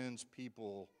 God sends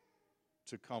people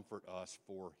to comfort us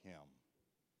for Him.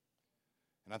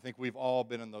 And I think we've all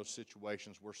been in those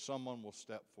situations where someone will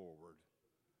step forward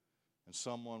and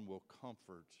someone will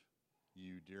comfort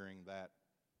you during that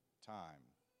time.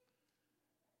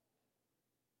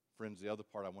 Friends, the other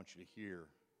part I want you to hear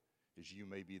is you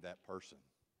may be that person.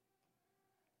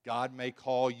 God may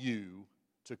call you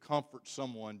to comfort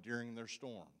someone during their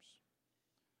storms.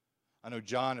 I know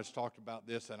John has talked about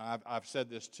this, and I've said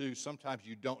this too. Sometimes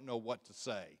you don't know what to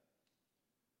say.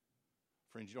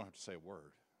 Friends, you don't have to say a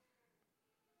word.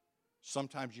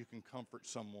 Sometimes you can comfort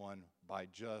someone by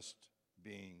just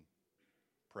being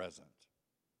present.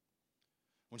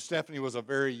 When Stephanie was a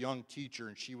very young teacher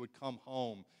and she would come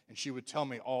home and she would tell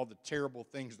me all the terrible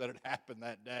things that had happened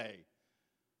that day.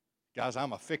 Guys,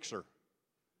 I'm a fixer.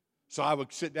 So I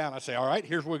would sit down and I'd say, "All right,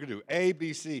 here's what we're going to do, A,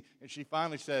 B, C." And she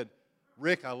finally said,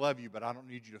 "Rick, I love you, but I don't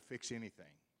need you to fix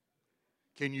anything.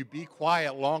 Can you be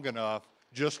quiet long enough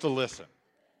just to listen?"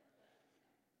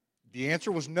 The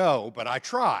answer was no, but I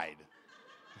tried.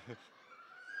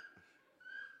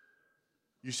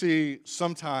 You see,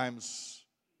 sometimes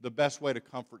the best way to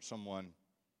comfort someone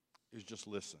is just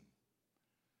listen.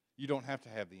 You don't have to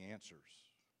have the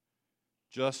answers.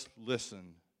 Just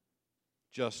listen.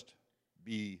 Just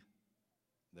be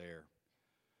there.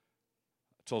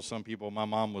 I told some people my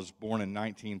mom was born in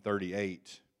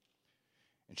 1938,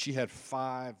 and she had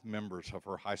 5 members of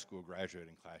her high school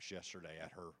graduating class yesterday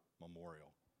at her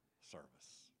memorial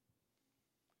service.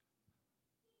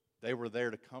 They were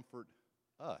there to comfort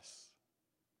us.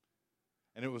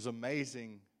 And it was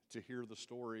amazing to hear the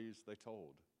stories they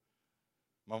told.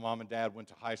 My mom and dad went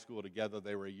to high school together.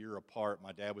 They were a year apart.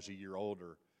 My dad was a year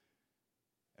older.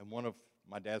 And one of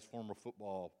my dad's former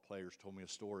football players told me a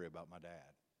story about my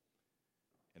dad.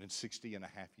 And in 60 and a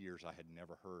half years, I had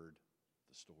never heard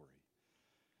the story.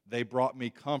 They brought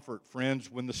me comfort. Friends,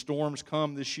 when the storms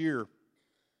come this year,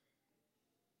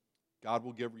 God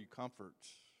will give you comfort.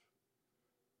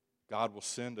 God will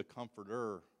send a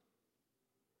comforter,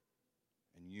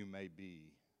 and you may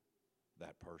be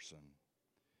that person.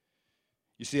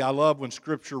 You see, I love when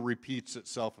Scripture repeats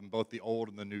itself in both the Old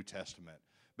and the New Testament,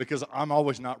 because I'm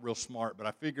always not real smart, but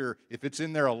I figure if it's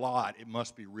in there a lot, it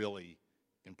must be really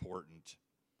important.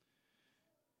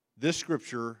 This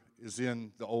Scripture is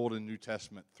in the Old and New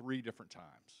Testament 3 different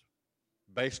times,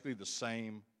 basically the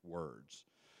same words.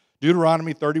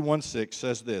 Deuteronomy 31:6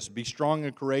 says this, "Be strong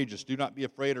and courageous. Do not be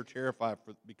afraid or terrified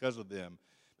because of them,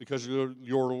 because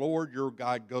your Lord, your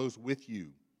God, goes with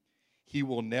you. He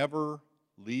will never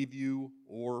leave you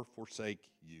or forsake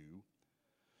you."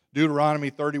 Deuteronomy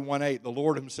 31:8, "The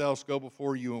Lord himself go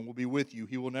before you and will be with you.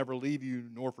 He will never leave you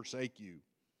nor forsake you."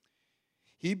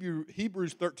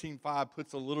 Hebrews 13:5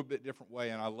 puts a little bit different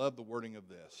way, and I love the wording of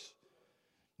this.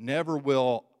 "Never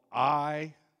will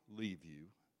I leave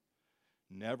you.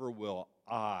 Never will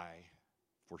I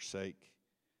forsake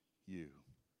you."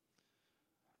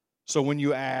 So when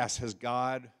you ask, has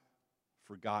God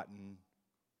forgotten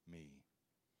me?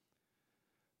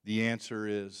 The answer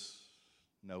is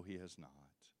no, he has not.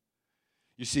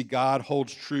 You see, God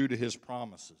holds true to his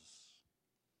promises.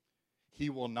 He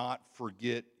will not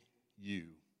forget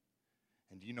you.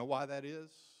 And do you know why that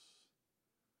is?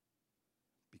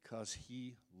 Because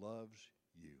he loves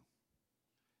you.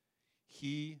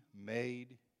 He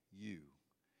made you.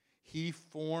 He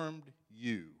formed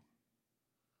you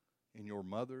in your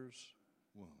mother's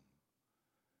womb.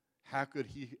 How could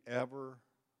he ever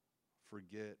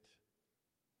forget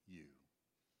you?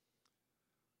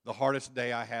 The hardest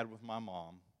day I had with my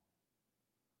mom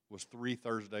was 3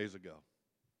 Thursdays ago.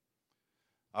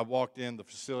 I walked in, the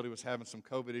facility was having some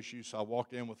COVID issues, so I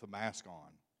walked in with a mask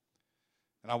on.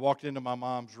 And I walked into my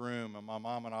mom's room, and my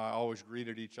mom and I always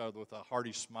greeted each other with a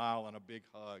hearty smile and a big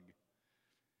hug.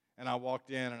 And I walked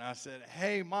in and I said,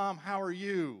 "Hey, Mom, how are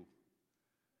you?"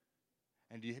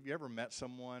 And have you ever met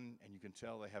someone and you can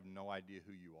tell they have no idea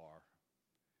who you are?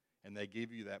 And they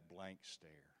give you that blank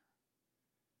stare.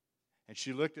 And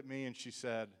she looked at me and she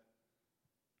said,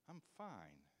 "I'm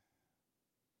fine."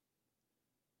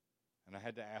 And I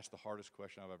had to ask the hardest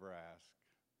question I've ever asked.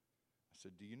 I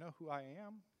said, "Do you know who I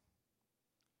am?"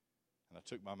 And I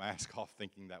took my mask off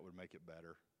thinking that would make it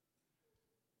better.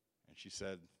 And she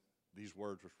said these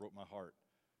words which broke my heart.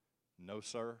 "No,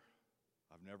 sir,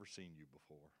 I've never seen you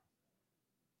before."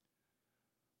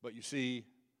 But you see,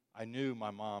 I knew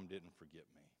my mom didn't forget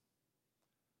me.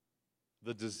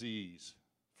 The disease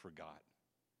forgot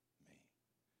me.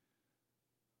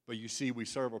 But you see, we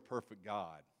serve a perfect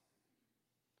God.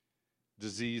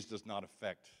 Disease does not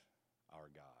affect our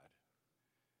God.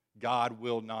 God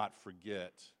will not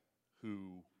forget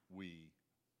who we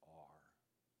are.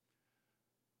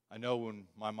 I know when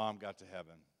my mom got to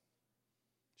heaven,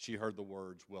 she heard the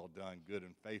words, "Well done, good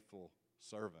and faithful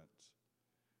servant."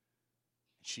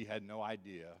 She had no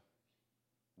idea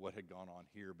what had gone on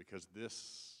here because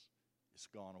this is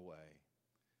gone away.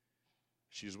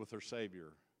 She's with her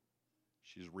Savior.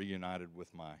 She's reunited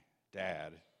with my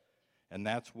dad. And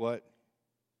that's what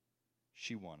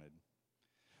she wanted.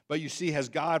 But you see, has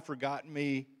God forgotten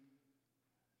me?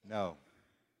 No.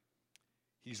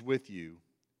 He's with you.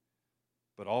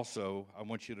 But also, I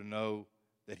want you to know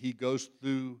that he goes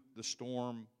through the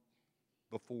storm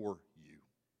before you.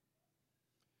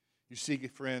 You see,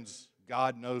 friends,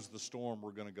 God knows the storm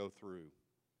we're going to go through.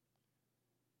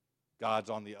 God's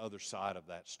on the other side of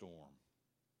that storm.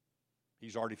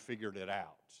 He's already figured it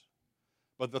out.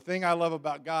 But the thing I love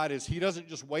about God is he doesn't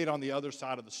just wait on the other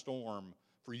side of the storm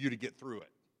for you to get through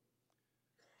it.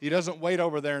 He doesn't wait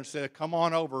over there and say, "Come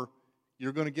on over,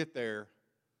 you're going to get there."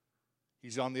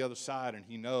 He's on the other side and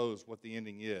he knows what the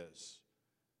ending is.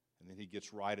 And then he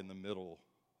gets right in the middle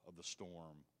of the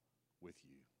storm with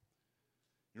you.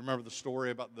 You remember the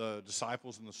story about the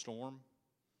disciples in the storm?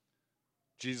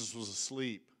 Jesus was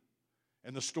asleep,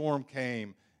 and the storm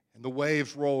came, and the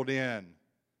waves rolled in.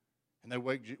 And they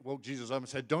woke Jesus up and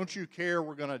said, "Don't you care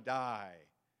we're going to die?"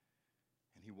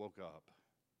 And he woke up,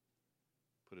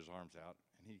 put his arms out,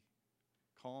 and he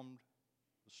calmed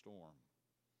the storm.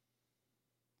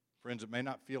 Friends, it may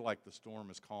not feel like the storm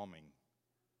is calming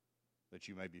that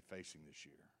you may be facing this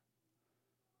year.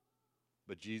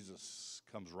 But Jesus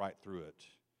comes right through it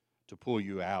to pull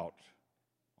you out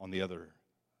on the other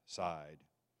side.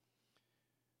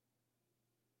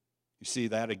 You see,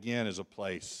 that again is a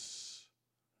place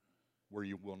where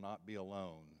you will not be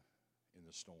alone in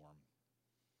the storm.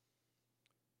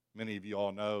 Many of you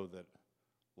all know that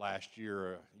last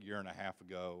year, a year and a half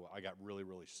ago, I got really,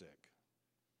 really sick.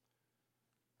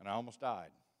 And I almost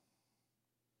died.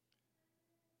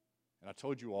 And I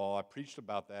told you all, I preached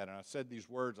about that, and I said these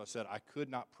words. I said, I could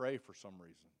not pray for some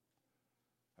reason.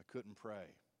 I couldn't pray.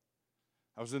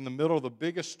 I was in the middle of the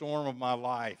biggest storm of my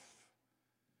life,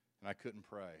 and I couldn't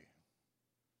pray.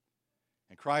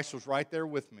 And Christ was right there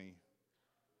with me.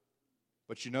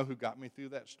 But you know who got me through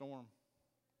that storm?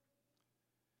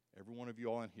 Every one of you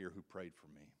all in here who prayed for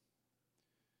me.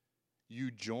 You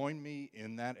joined me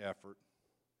in that effort,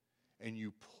 and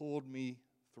you pulled me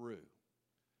through.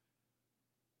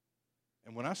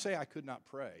 And when I say I could not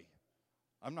pray,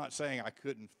 I'm not saying I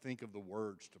couldn't think of the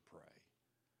words to pray.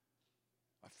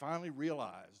 I finally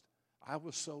realized I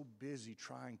was so busy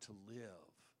trying to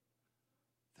live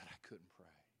that I couldn't pray.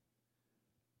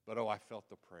 But I felt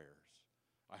the prayers.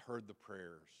 I heard the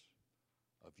prayers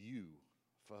of you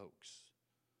folks.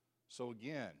 So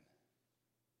again,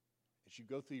 as you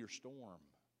go through your storm,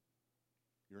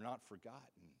 you're not forgotten.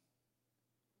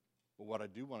 But what I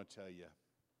do want to tell you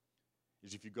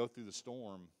is if you go through the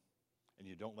storm and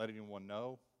you don't let anyone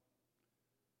know,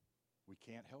 we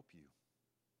can't help you.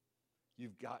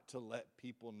 You've got to let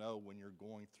people know when you're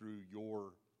going through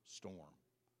your storm.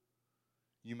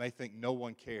 You may think no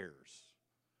one cares.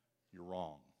 You're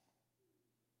wrong.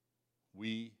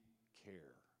 We care.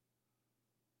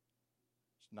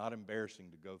 It's not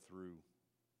embarrassing to go through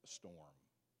a storm.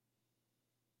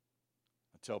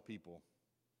 I tell people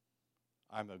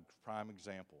I'm a prime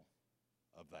example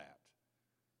of that.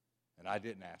 And I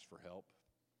didn't ask for help.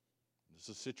 This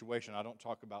is a situation I don't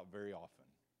talk about very often.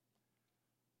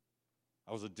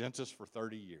 I was a dentist for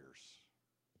 30 years.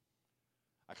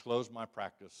 I closed my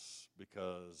practice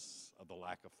because of the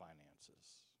lack of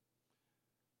finances.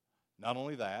 Not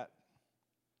only that,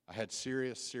 I had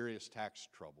serious tax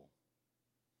trouble.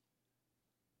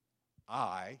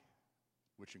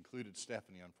 Which included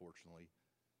Stephanie, unfortunately,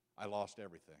 I lost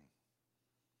everything.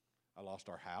 I lost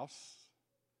our house.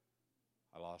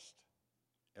 I lost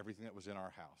everything that was in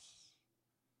our house.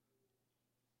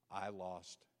 I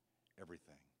lost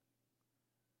everything.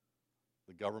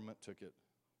 The government took it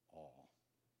all.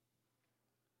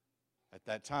 At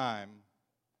that time,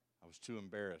 I was too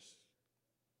embarrassed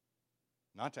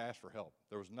not to ask for help.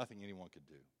 There was nothing anyone could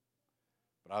do.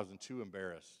 But I was too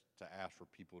embarrassed to ask for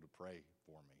people to pray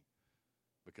for me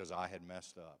because I had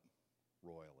messed up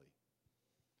royally.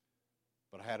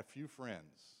 But I had a few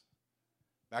friends.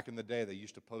 Back in the day, they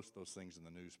used to post those things in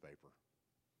the newspaper.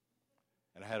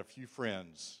 And I had a few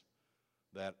friends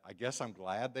that I guess I'm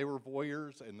glad they were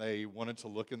voyeurs and they wanted to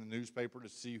look in the newspaper to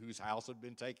see whose house had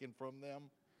been taken from them.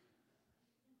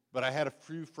 But I had a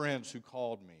few friends who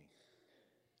called me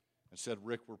and said,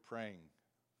 Rick, we're praying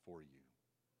for you.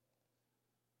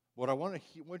 What I want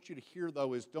you to hear,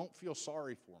 though, is don't feel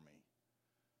sorry for me.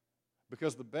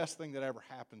 Because the best thing that ever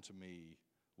happened to me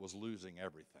was losing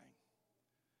everything.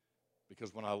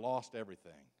 Because when I lost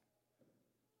everything,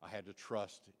 I had to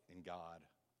trust in God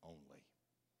only.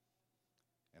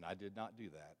 And I did not do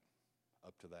that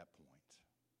up to that point.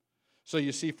 So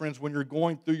you see, friends, when you're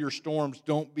going through your storms,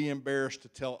 don't be embarrassed to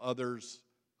tell others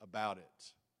about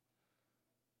it.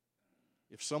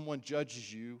 If someone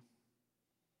judges you,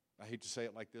 I hate to say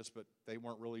it like this, but they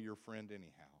weren't really your friend anyhow.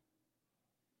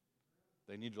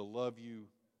 They need to love you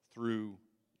through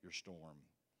your storm.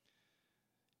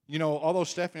 You know, although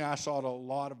Stephanie and I saw a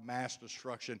lot of mass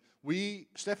destruction,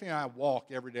 Stephanie and I walk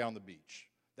every day on the beach.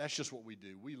 That's just what we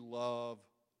do. We love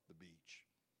the beach.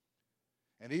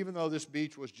 And even though this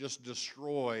beach was just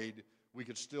destroyed, we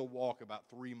could still walk about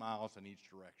 3 miles in each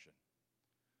direction.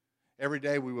 Every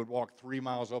day we would walk 3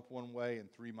 miles up one way and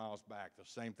 3 miles back. The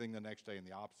same thing the next day in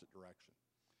the opposite direction.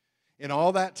 In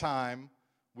all that time,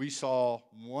 we saw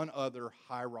one other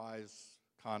high-rise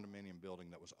condominium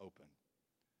building that was open.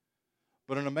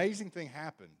 But an amazing thing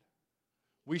happened.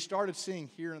 We started seeing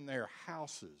here and there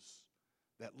houses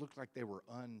that looked like they were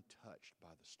untouched by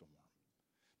the storm.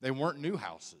 They weren't new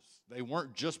houses. They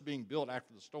weren't just being built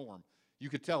after the storm. You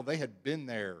could tell they had been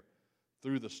there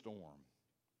through the storm.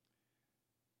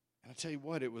 And I tell you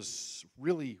what, it was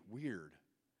really weird.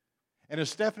 And as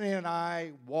Stephanie and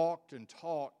I walked and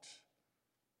talked,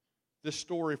 this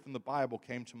story from the Bible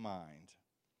came to mind.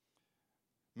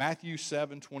 Matthew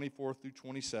 7:24 through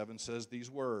 27 says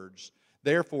these words,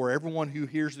 Therefore, everyone who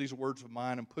hears these words of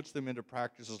mine and puts them into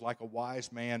practice is like a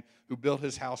wise man who built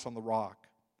his house on the rock.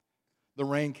 The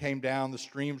rain came down, the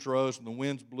streams rose, and the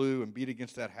winds blew and beat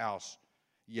against that house.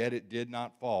 Yet it did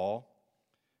not fall,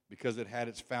 because it had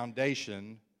its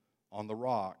foundation on the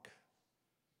rock.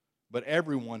 But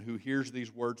everyone who hears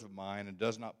these words of mine and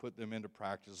does not put them into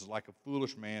practice is like a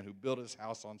foolish man who built his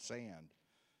house on sand.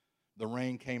 The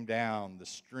rain came down, the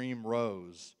stream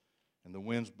rose, and the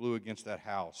winds blew against that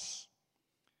house.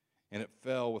 And it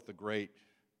fell with a great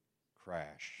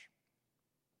crash.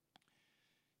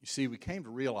 You see, we came to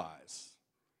realize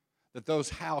that those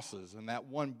houses and that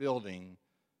one building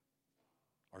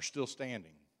are still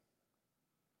standing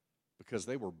because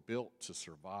they were built to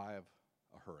survive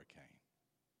a hurricane.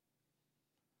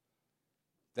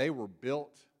 They were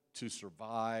built to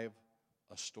survive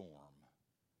a storm.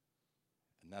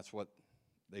 And that's what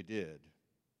they did.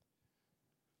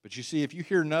 But you see, if you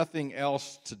hear nothing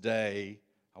else today,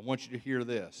 I want you to hear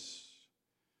this.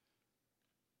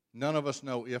 None of us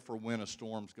know if or when a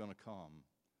storm's going to come.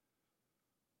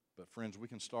 But friends, we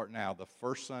can start now. The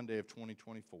first Sunday of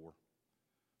 2024,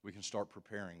 we can start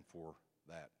preparing for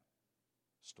that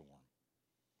storm.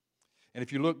 And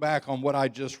if you look back on what I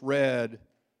just read,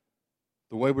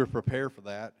 the way we prepare for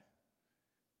that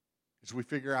is we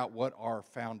figure out what our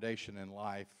foundation in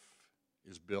life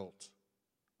is built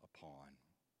upon.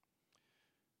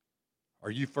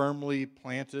 Are you firmly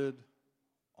planted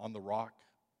on the rock?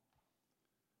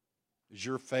 Is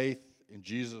your faith in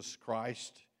Jesus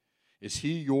Christ, is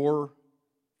He your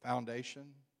foundation?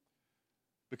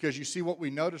 Because you see, what we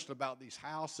noticed about these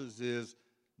houses is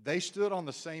they stood on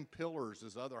the same pillars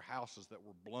as other houses that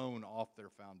were blown off their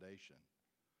foundation.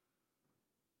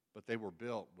 But they were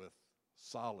built with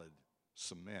solid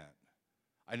cement.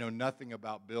 I know nothing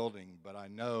about building, but I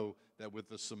know that with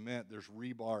the cement, there's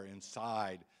rebar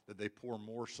inside, that they pour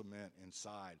more cement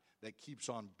inside that keeps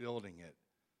on building it.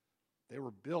 They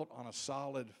were built on a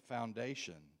solid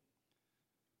foundation.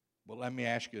 But let me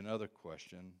ask you another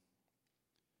question.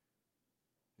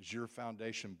 Is your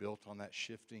foundation built on that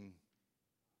shifting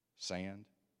sand?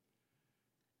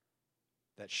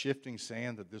 That shifting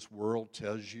sand that this world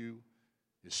tells you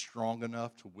is strong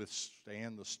enough to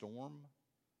withstand the storm?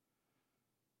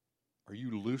 Are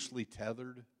you loosely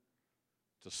tethered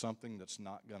to something that's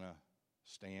not going to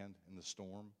stand in the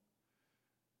storm?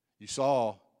 You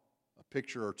saw a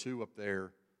picture or two up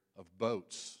there of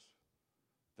boats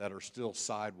that are still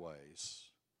sideways.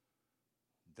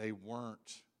 They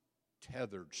weren't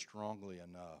tethered strongly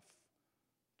enough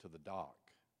to the dock.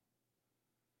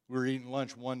 We were eating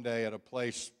lunch one day at a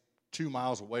place 2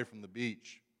 miles away from the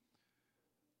beach.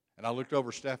 And I looked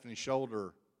over Stephanie's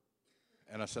shoulder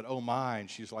and I said, "Oh my." And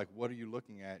she's like, "What are you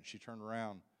looking at?" And she turned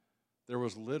around. There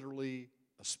was literally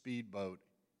a speedboat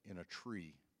in a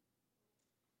tree,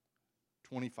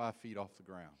 25 feet off the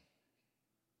ground,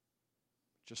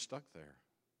 just stuck there.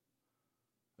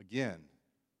 Again,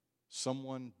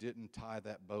 someone didn't tie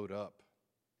that boat up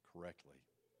correctly.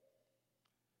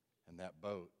 And that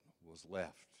boat was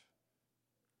left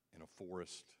in a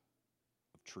forest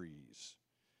of trees.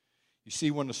 You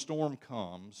see, when the storm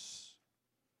comes,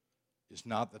 is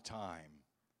not the time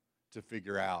to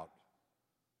figure out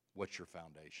what's your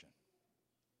foundation.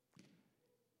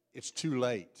 It's too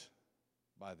late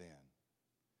by then.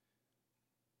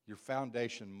 Your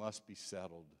foundation must be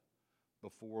settled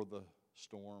before the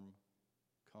storm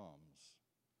comes.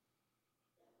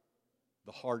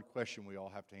 The hard question we all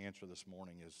have to answer this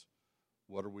morning is,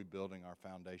 what are we building our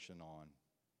foundation on?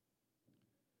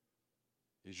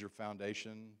 Is your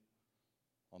foundation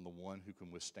on the one who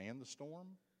can withstand the storm?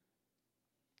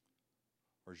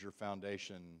 Or is your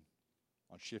foundation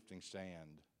on shifting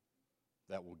sand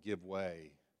that will give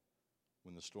way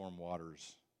when the storm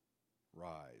waters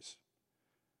rise?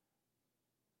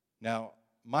 Now,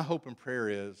 my hope and prayer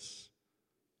is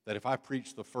that if I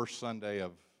preach the first Sunday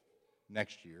of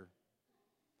next year,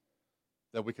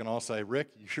 that we can all say, "Rick,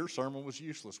 your sermon was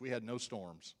useless. We had no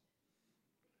storms."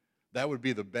 That would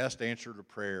be the best answer to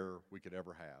prayer we could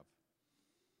ever have.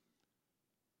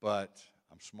 But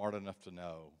I'm smart enough to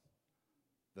know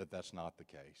that that's not the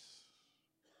case.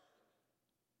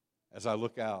 As I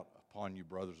look out upon you,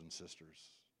 brothers and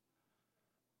sisters,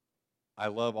 I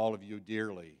love all of you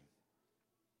dearly.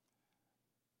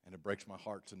 And it breaks my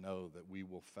heart to know that we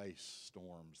will face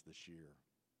storms this year.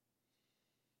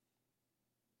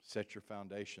 Set your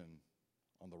foundation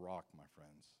on the rock, my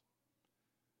friends.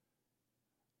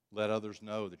 Let others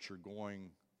know that you're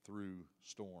going through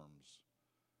storms.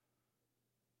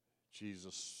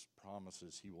 Jesus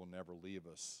promises He will never leave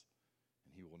us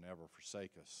and He will never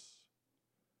forsake us.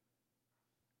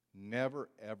 Never,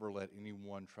 ever let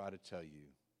anyone try to tell you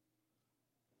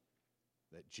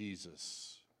that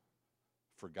Jesus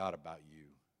forgot about you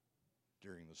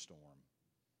during the storm.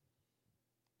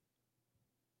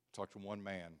 I talked to one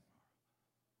man.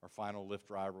 Our final Lyft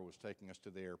driver was taking us to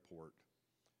the airport.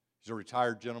 He's a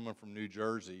retired gentleman from New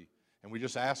Jersey, and we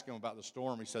just asked him about the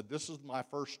storm. He said, "This is my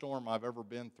first storm I've ever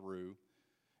been through."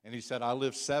 And he said, "I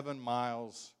live 7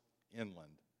 miles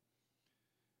inland."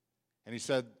 And he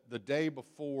said the day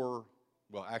before,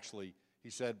 well, actually, he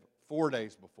said 4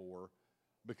 days before,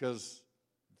 because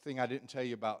thing I didn't tell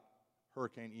you about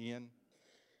Hurricane Ian,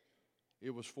 it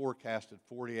was forecasted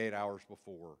 48 hours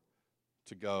before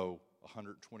to go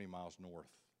 120 miles north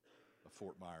of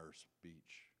Fort Myers Beach.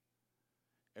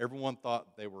 Everyone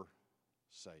thought they were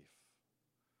safe,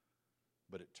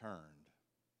 but it turned.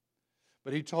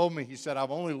 But he told me, he said,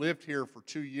 I've only lived here for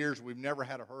 2 years. We've never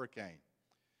had a hurricane.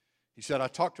 He said, I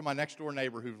talked to my next door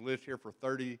neighbor who's lived here for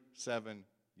 37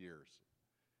 years.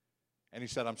 And he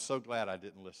said, I'm so glad I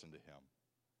didn't listen to him.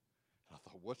 And I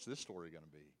thought, what's this story going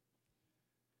to be?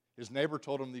 His neighbor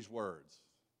told him these words.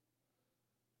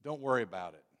 Don't worry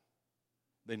about it.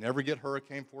 They never get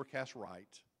hurricane forecasts right.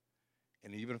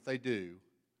 And even if they do,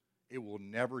 it will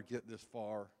never get this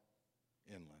far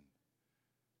inland.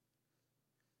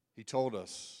 He told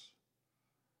us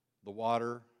the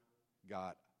water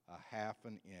got a half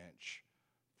an inch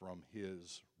from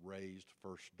his raised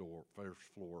first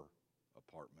floor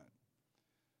apartment.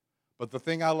 But the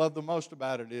thing I love the most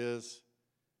about it is,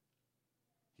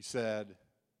 he said,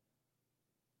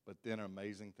 but then an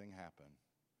amazing thing happened.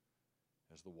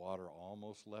 As the water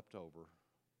almost leapt over,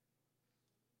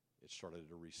 it started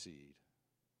to recede.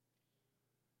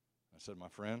 I said, my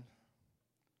friend,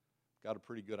 got a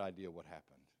pretty good idea what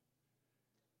happened.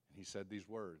 And he said these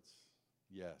words,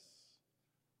 yes,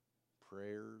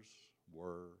 prayers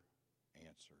were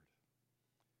answered.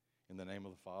 In the name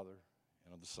of the Father,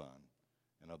 and of the Son,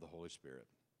 and of the Holy Spirit.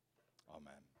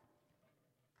 Amen.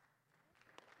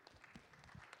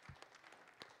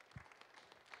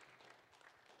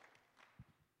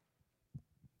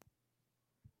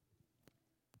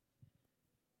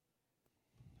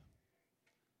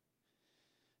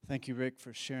 Thank you, Rick,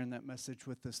 for sharing that message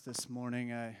with us this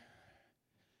morning. I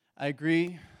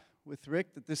agree with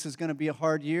Rick that this is going to be a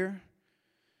hard year.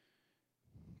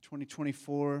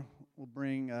 2024 will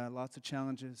bring lots of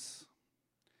challenges,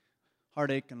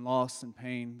 heartache and loss and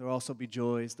pain. There'll also be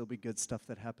joys. There'll be good stuff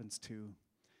that happens too.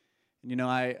 And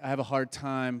I have a hard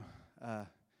time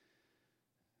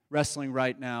wrestling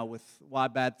right now with why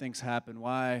bad things happen,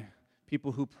 why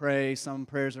people who pray, some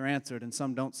prayers are answered and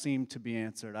some don't seem to be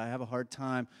answered. I have a hard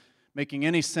time making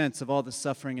any sense of all the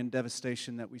suffering and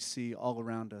devastation that we see all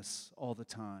around us all the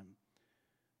time.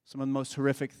 Some of the most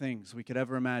horrific things we could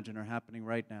ever imagine are happening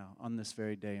right now on this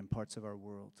very day in parts of our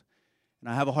world. And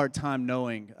I have a hard time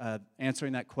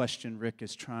answering that question Rick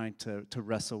is trying to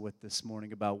wrestle with this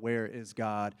morning about where is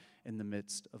God in the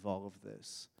midst of all of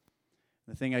this.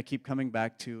 The thing I keep coming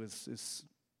back to is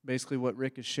basically what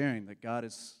Rick is sharing, that God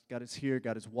is here,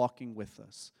 God is walking with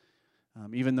us.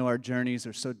 Even though our journeys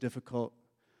are so difficult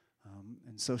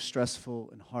and so stressful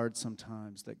and hard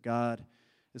sometimes, that God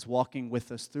is walking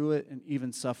with us through it and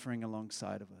even suffering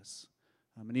alongside of us,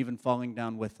 and even falling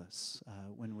down with us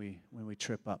when we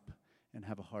trip up and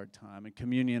have a hard time. And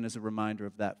communion is a reminder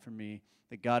of that for me,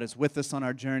 that God is with us on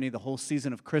our journey. The whole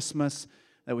season of Christmas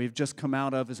that we've just come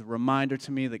out of is a reminder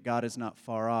to me that God is not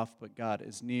far off, but God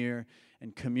is near.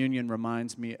 And communion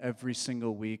reminds me every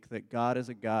single week that God is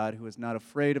a God who is not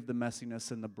afraid of the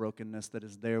messiness and the brokenness that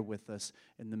is there with us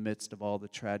in the midst of all the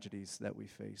tragedies that we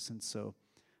face. And so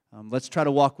let's try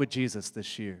to walk with Jesus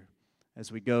this year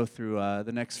as we go through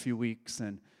the next few weeks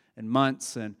and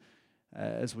months, and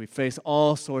as we face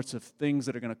all sorts of things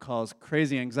that are going to cause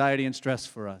crazy anxiety and stress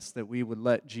for us, that we would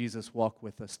let Jesus walk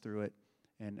with us through it.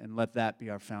 And let that be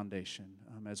our foundation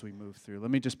as we move through. Let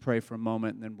me just pray for a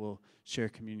moment, and then we'll share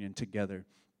communion together.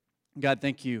 God,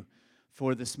 thank you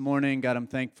for this morning. God, I'm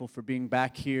thankful for being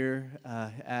back here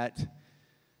at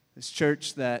this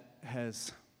church that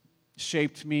has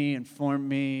shaped me and formed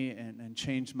me and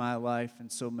changed my life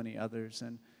and so many others.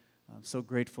 And I'm so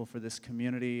grateful for this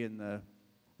community and the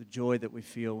joy that we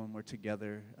feel when we're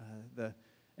together, the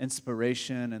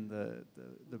inspiration and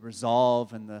the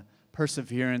resolve and the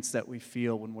perseverance that we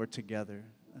feel when we're together,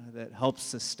 that helps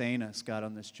sustain us, God,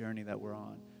 on this journey that we're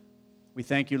on. We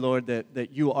thank you, Lord,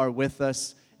 that you are with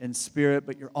us in spirit,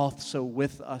 but you're also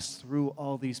with us through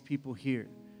all these people here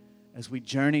as we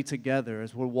journey together,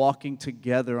 as we're walking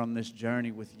together on this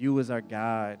journey with you as our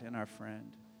guide and our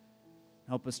friend.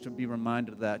 Help us to be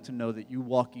reminded of that, to know that you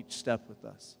walk each step with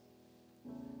us.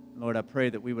 Lord, I pray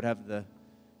that we would have the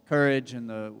courage and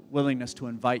the willingness to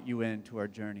invite you into our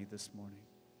journey this morning,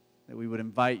 that we would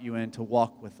invite you in to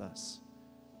walk with us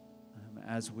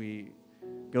as we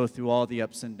go through all the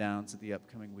ups and downs of the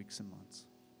upcoming weeks and months.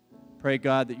 Pray,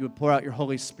 God, that you would pour out your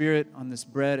Holy Spirit on this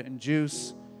bread and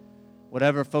juice.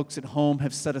 Whatever folks at home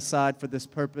have set aside for this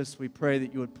purpose, we pray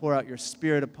that you would pour out your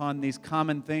Spirit upon these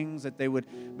common things, that they would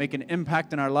make an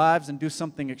impact in our lives and do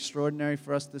something extraordinary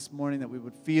for us this morning, that we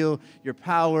would feel your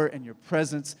power and your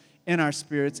presence in our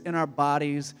spirits, in our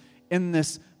bodies, in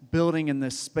this building, in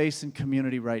this space and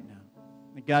community right now.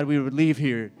 That, God, we would leave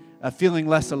here feeling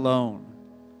less alone.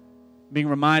 Being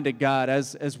reminded, God,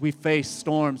 as we face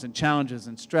storms and challenges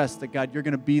and stress, that, God, you're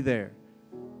going to be there,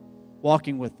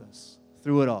 walking with us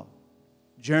through it all,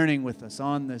 journeying with us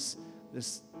on this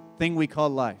thing we call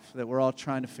life that we're all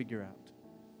trying to figure out.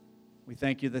 We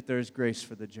thank you that there is grace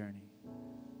for the journey,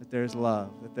 that there is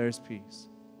love, that there is peace.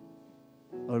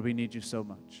 Lord, we need you so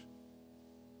much.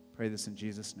 Pray this in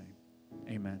Jesus' name.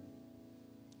 Amen.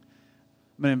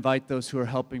 I'm going to invite those who are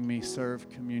helping me serve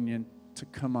communion to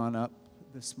come on up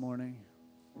this morning.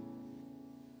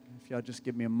 If y'all just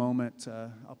give me a moment,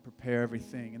 I'll prepare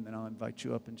everything, and then I'll invite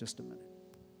you up in just a minute.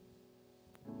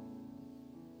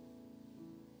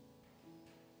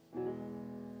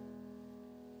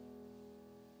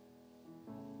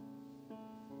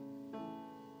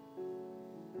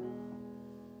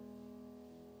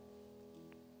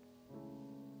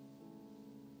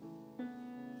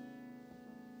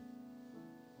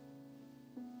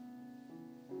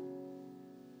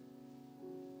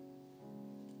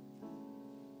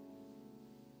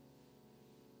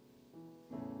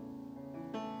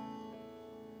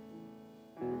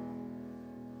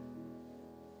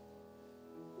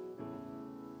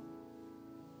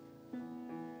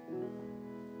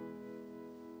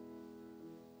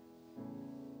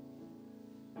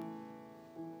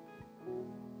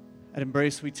 At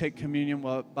Embrace, we take communion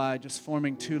by just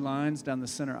forming two lines down the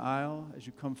center aisle. As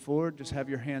you come forward, just have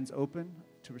your hands open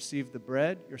to receive the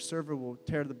bread. Your server will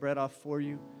tear the bread off for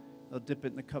you. They'll dip it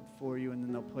in the cup for you, and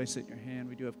then they'll place it in your hand.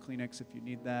 We do have Kleenex if you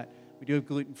need that. We do have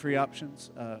gluten-free options.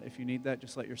 If you need that,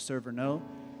 just let your server know.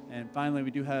 And finally,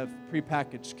 we do have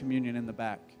prepackaged communion in the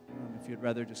back. If you'd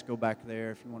rather just go back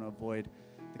there, if you want to avoid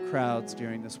the crowds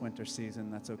during this winter season,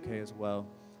 that's okay as well.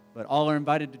 But all are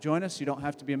invited to join us. You don't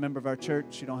have to be a member of our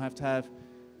church. You don't have to have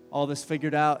all this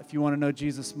figured out. If you want to know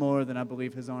Jesus more, then I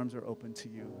believe his arms are open to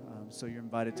you. So you're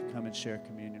invited to come and share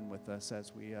communion with us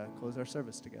as we close our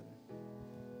service together.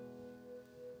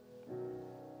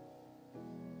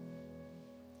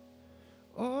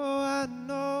 Oh, I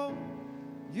know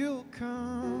you'll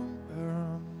come where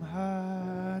I'm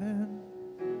hiding,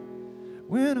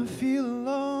 when I feel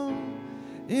alone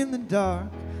in the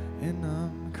dark and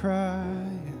I'm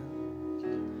crying.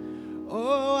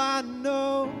 Oh, I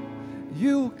know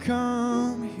you'll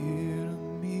come here to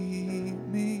meet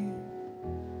me.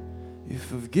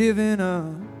 If I've given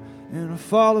up and I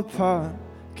fall apart,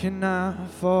 can I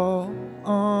fall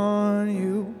on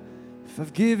you? If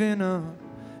I've given up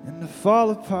and I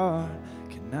fall apart,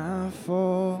 can I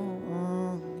fall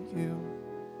on you?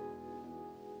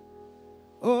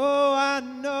 Oh, I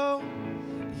know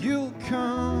you'll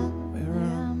come where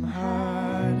I'm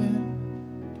hiding,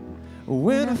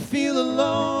 when I feel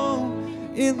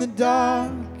alone in the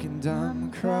dark and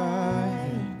I'm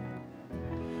crying.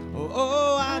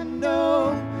 Oh, I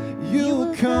know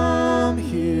you'll come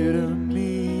here to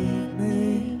meet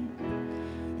me.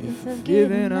 If I've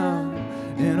given up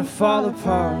and I fall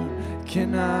apart,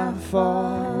 can I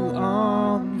fall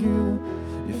on you?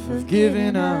 If I've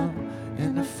given up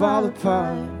and I fall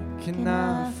apart, can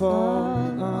I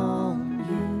fall on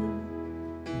you?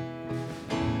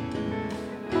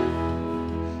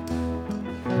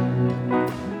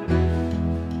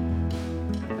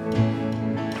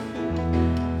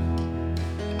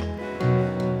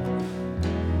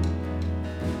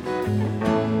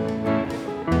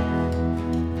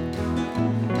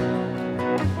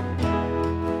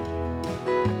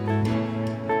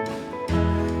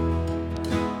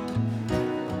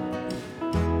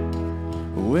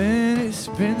 When it's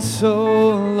been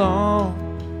so long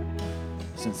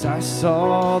since I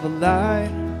saw the light,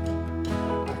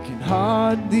 I can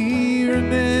hardly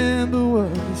remember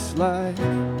what it's like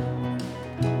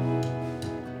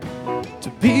to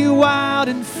be wild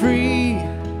and free,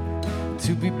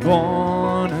 to be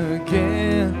born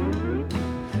again,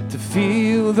 to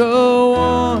feel the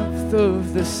warmth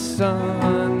of the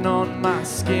sun on my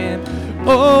skin.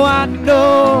 Oh, I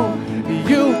know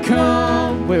you'll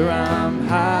come where I'm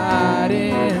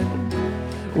hiding,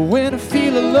 when I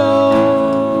feel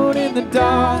alone in the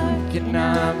dark and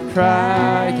I'm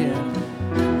crying.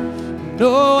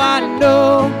 No, I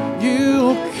know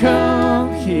you'll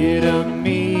come here to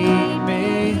meet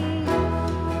me.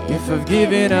 If I've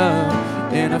given up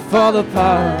and I fall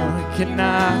apart, can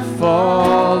I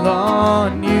fall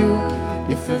on you?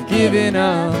 If I've given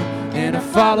up and I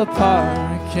fall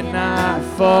apart, can I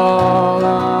fall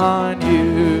on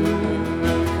you?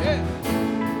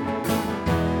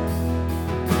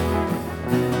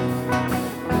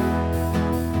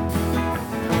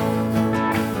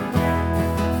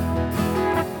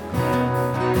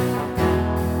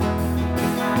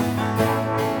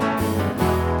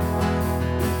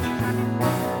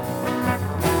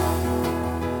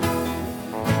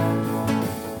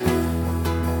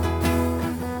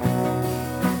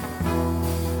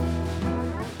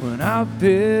 I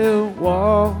built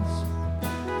walls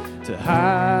to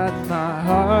hide my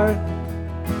heart,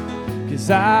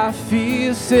 'cause I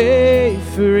feel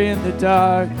safer in the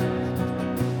dark.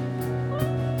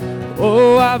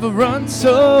 Oh, I've run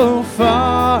so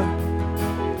far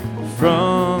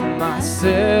from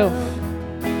myself,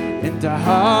 and I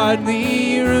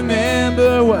hardly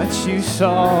remember what you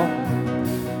saw.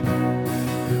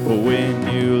 When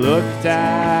you looked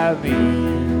at me,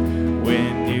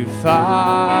 when you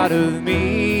thought of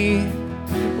me,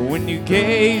 when you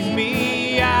gave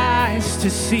me eyes to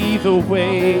see the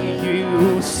way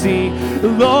you see.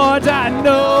 Lord, I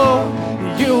know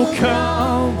you'll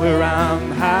come where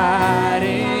I'm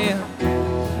hiding,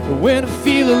 when I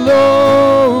feel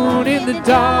alone in the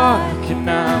dark and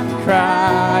I'm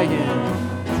crying.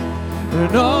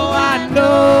 And oh, I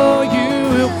know you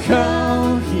will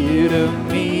come here to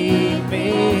meet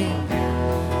me.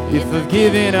 If I've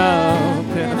given up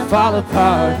and I fall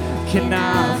apart, can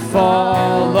I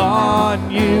fall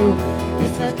on you?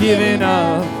 If I've given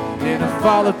up and I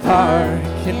fall apart,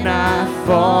 can I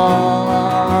fall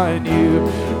on you?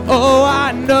 Oh,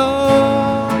 I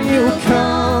know you'll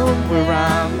come where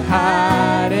I'm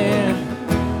hiding,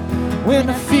 when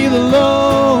I feel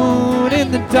alone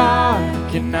in the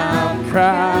dark and I'm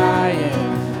crying.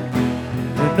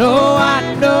 And oh,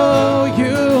 I know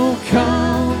you'll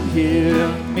come here to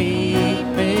meet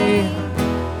me.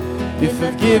 If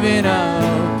I've given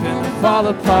up and I fall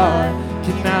apart,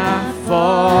 can I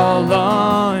fall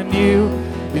on you?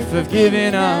 If I've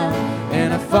given up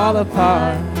and I fall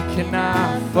apart, can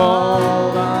I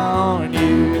fall on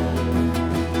you?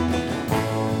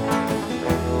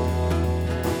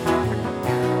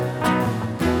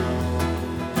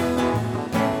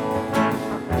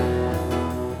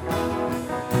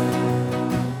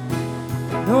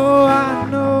 Oh, I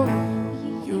know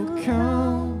you'll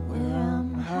come where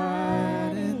I'm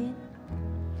hiding,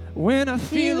 when I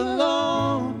feel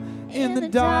alone in the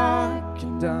dark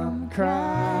and I'm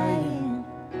crying.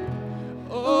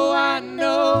 Oh, I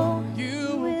know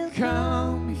you will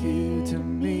come here to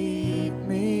meet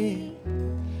me.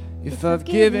 If I've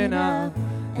given up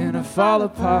and I fall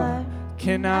apart,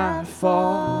 can I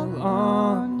fall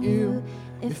on you?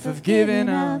 If I've given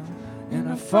up and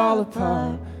I fall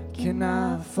apart, can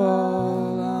I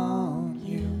fall on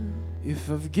you?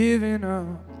 If I've given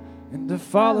up and I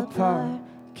fall apart,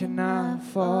 can I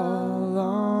fall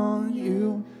on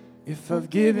you? If I've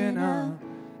given up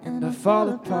and I fall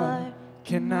apart,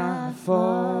 can I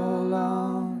fall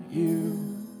on you?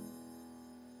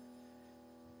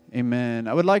 Amen.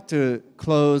 I would like to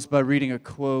close by reading a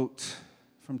quote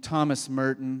from Thomas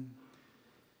Merton.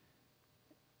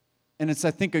 And it's,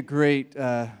 I think, a great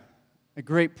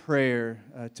prayer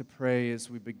to pray as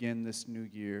we begin this new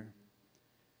year.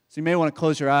 So you may want to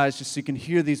close your eyes just so you can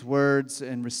hear these words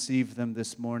and receive them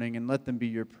this morning, and let them be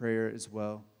your prayer as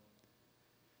well.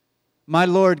 My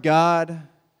Lord God,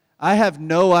 I have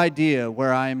no idea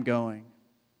where I am going.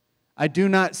 I do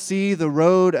not see the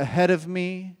road ahead of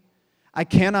me. I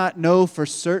cannot know for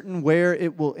certain where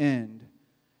it will end,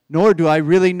 nor do I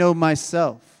really know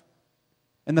myself.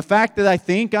 And the fact that I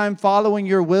think I'm following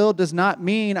your will does not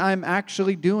mean I'm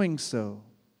actually doing so.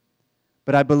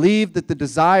 But I believe that the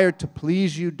desire to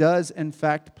please you does in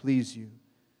fact please you.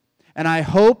 And I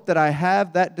hope that I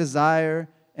have that desire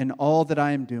in all that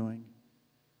I am doing.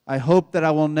 I hope that I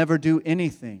will never do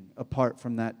anything apart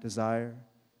from that desire.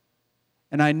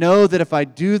 And I know that if I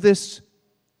do this,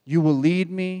 you will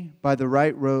lead me by the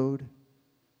right road,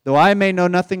 though I may know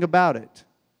nothing about it.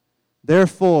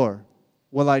 Therefore,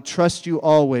 will I trust you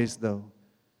always, though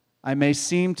I may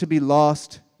seem to be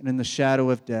lost and in the shadow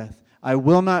of death. I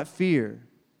will not fear,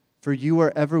 for you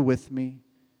are ever with me,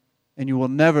 and you will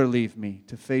never leave me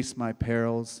to face my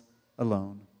perils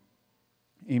alone.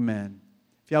 Amen.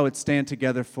 If y'all would stand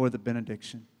together for the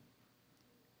benediction.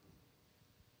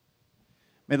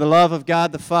 May the love of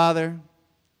God the Father,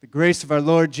 the grace of our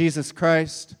Lord Jesus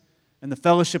Christ, and the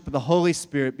fellowship of the Holy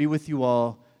Spirit be with you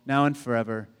all, now and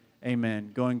forever.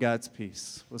 Amen. Go in God's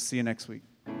peace. We'll see you next week.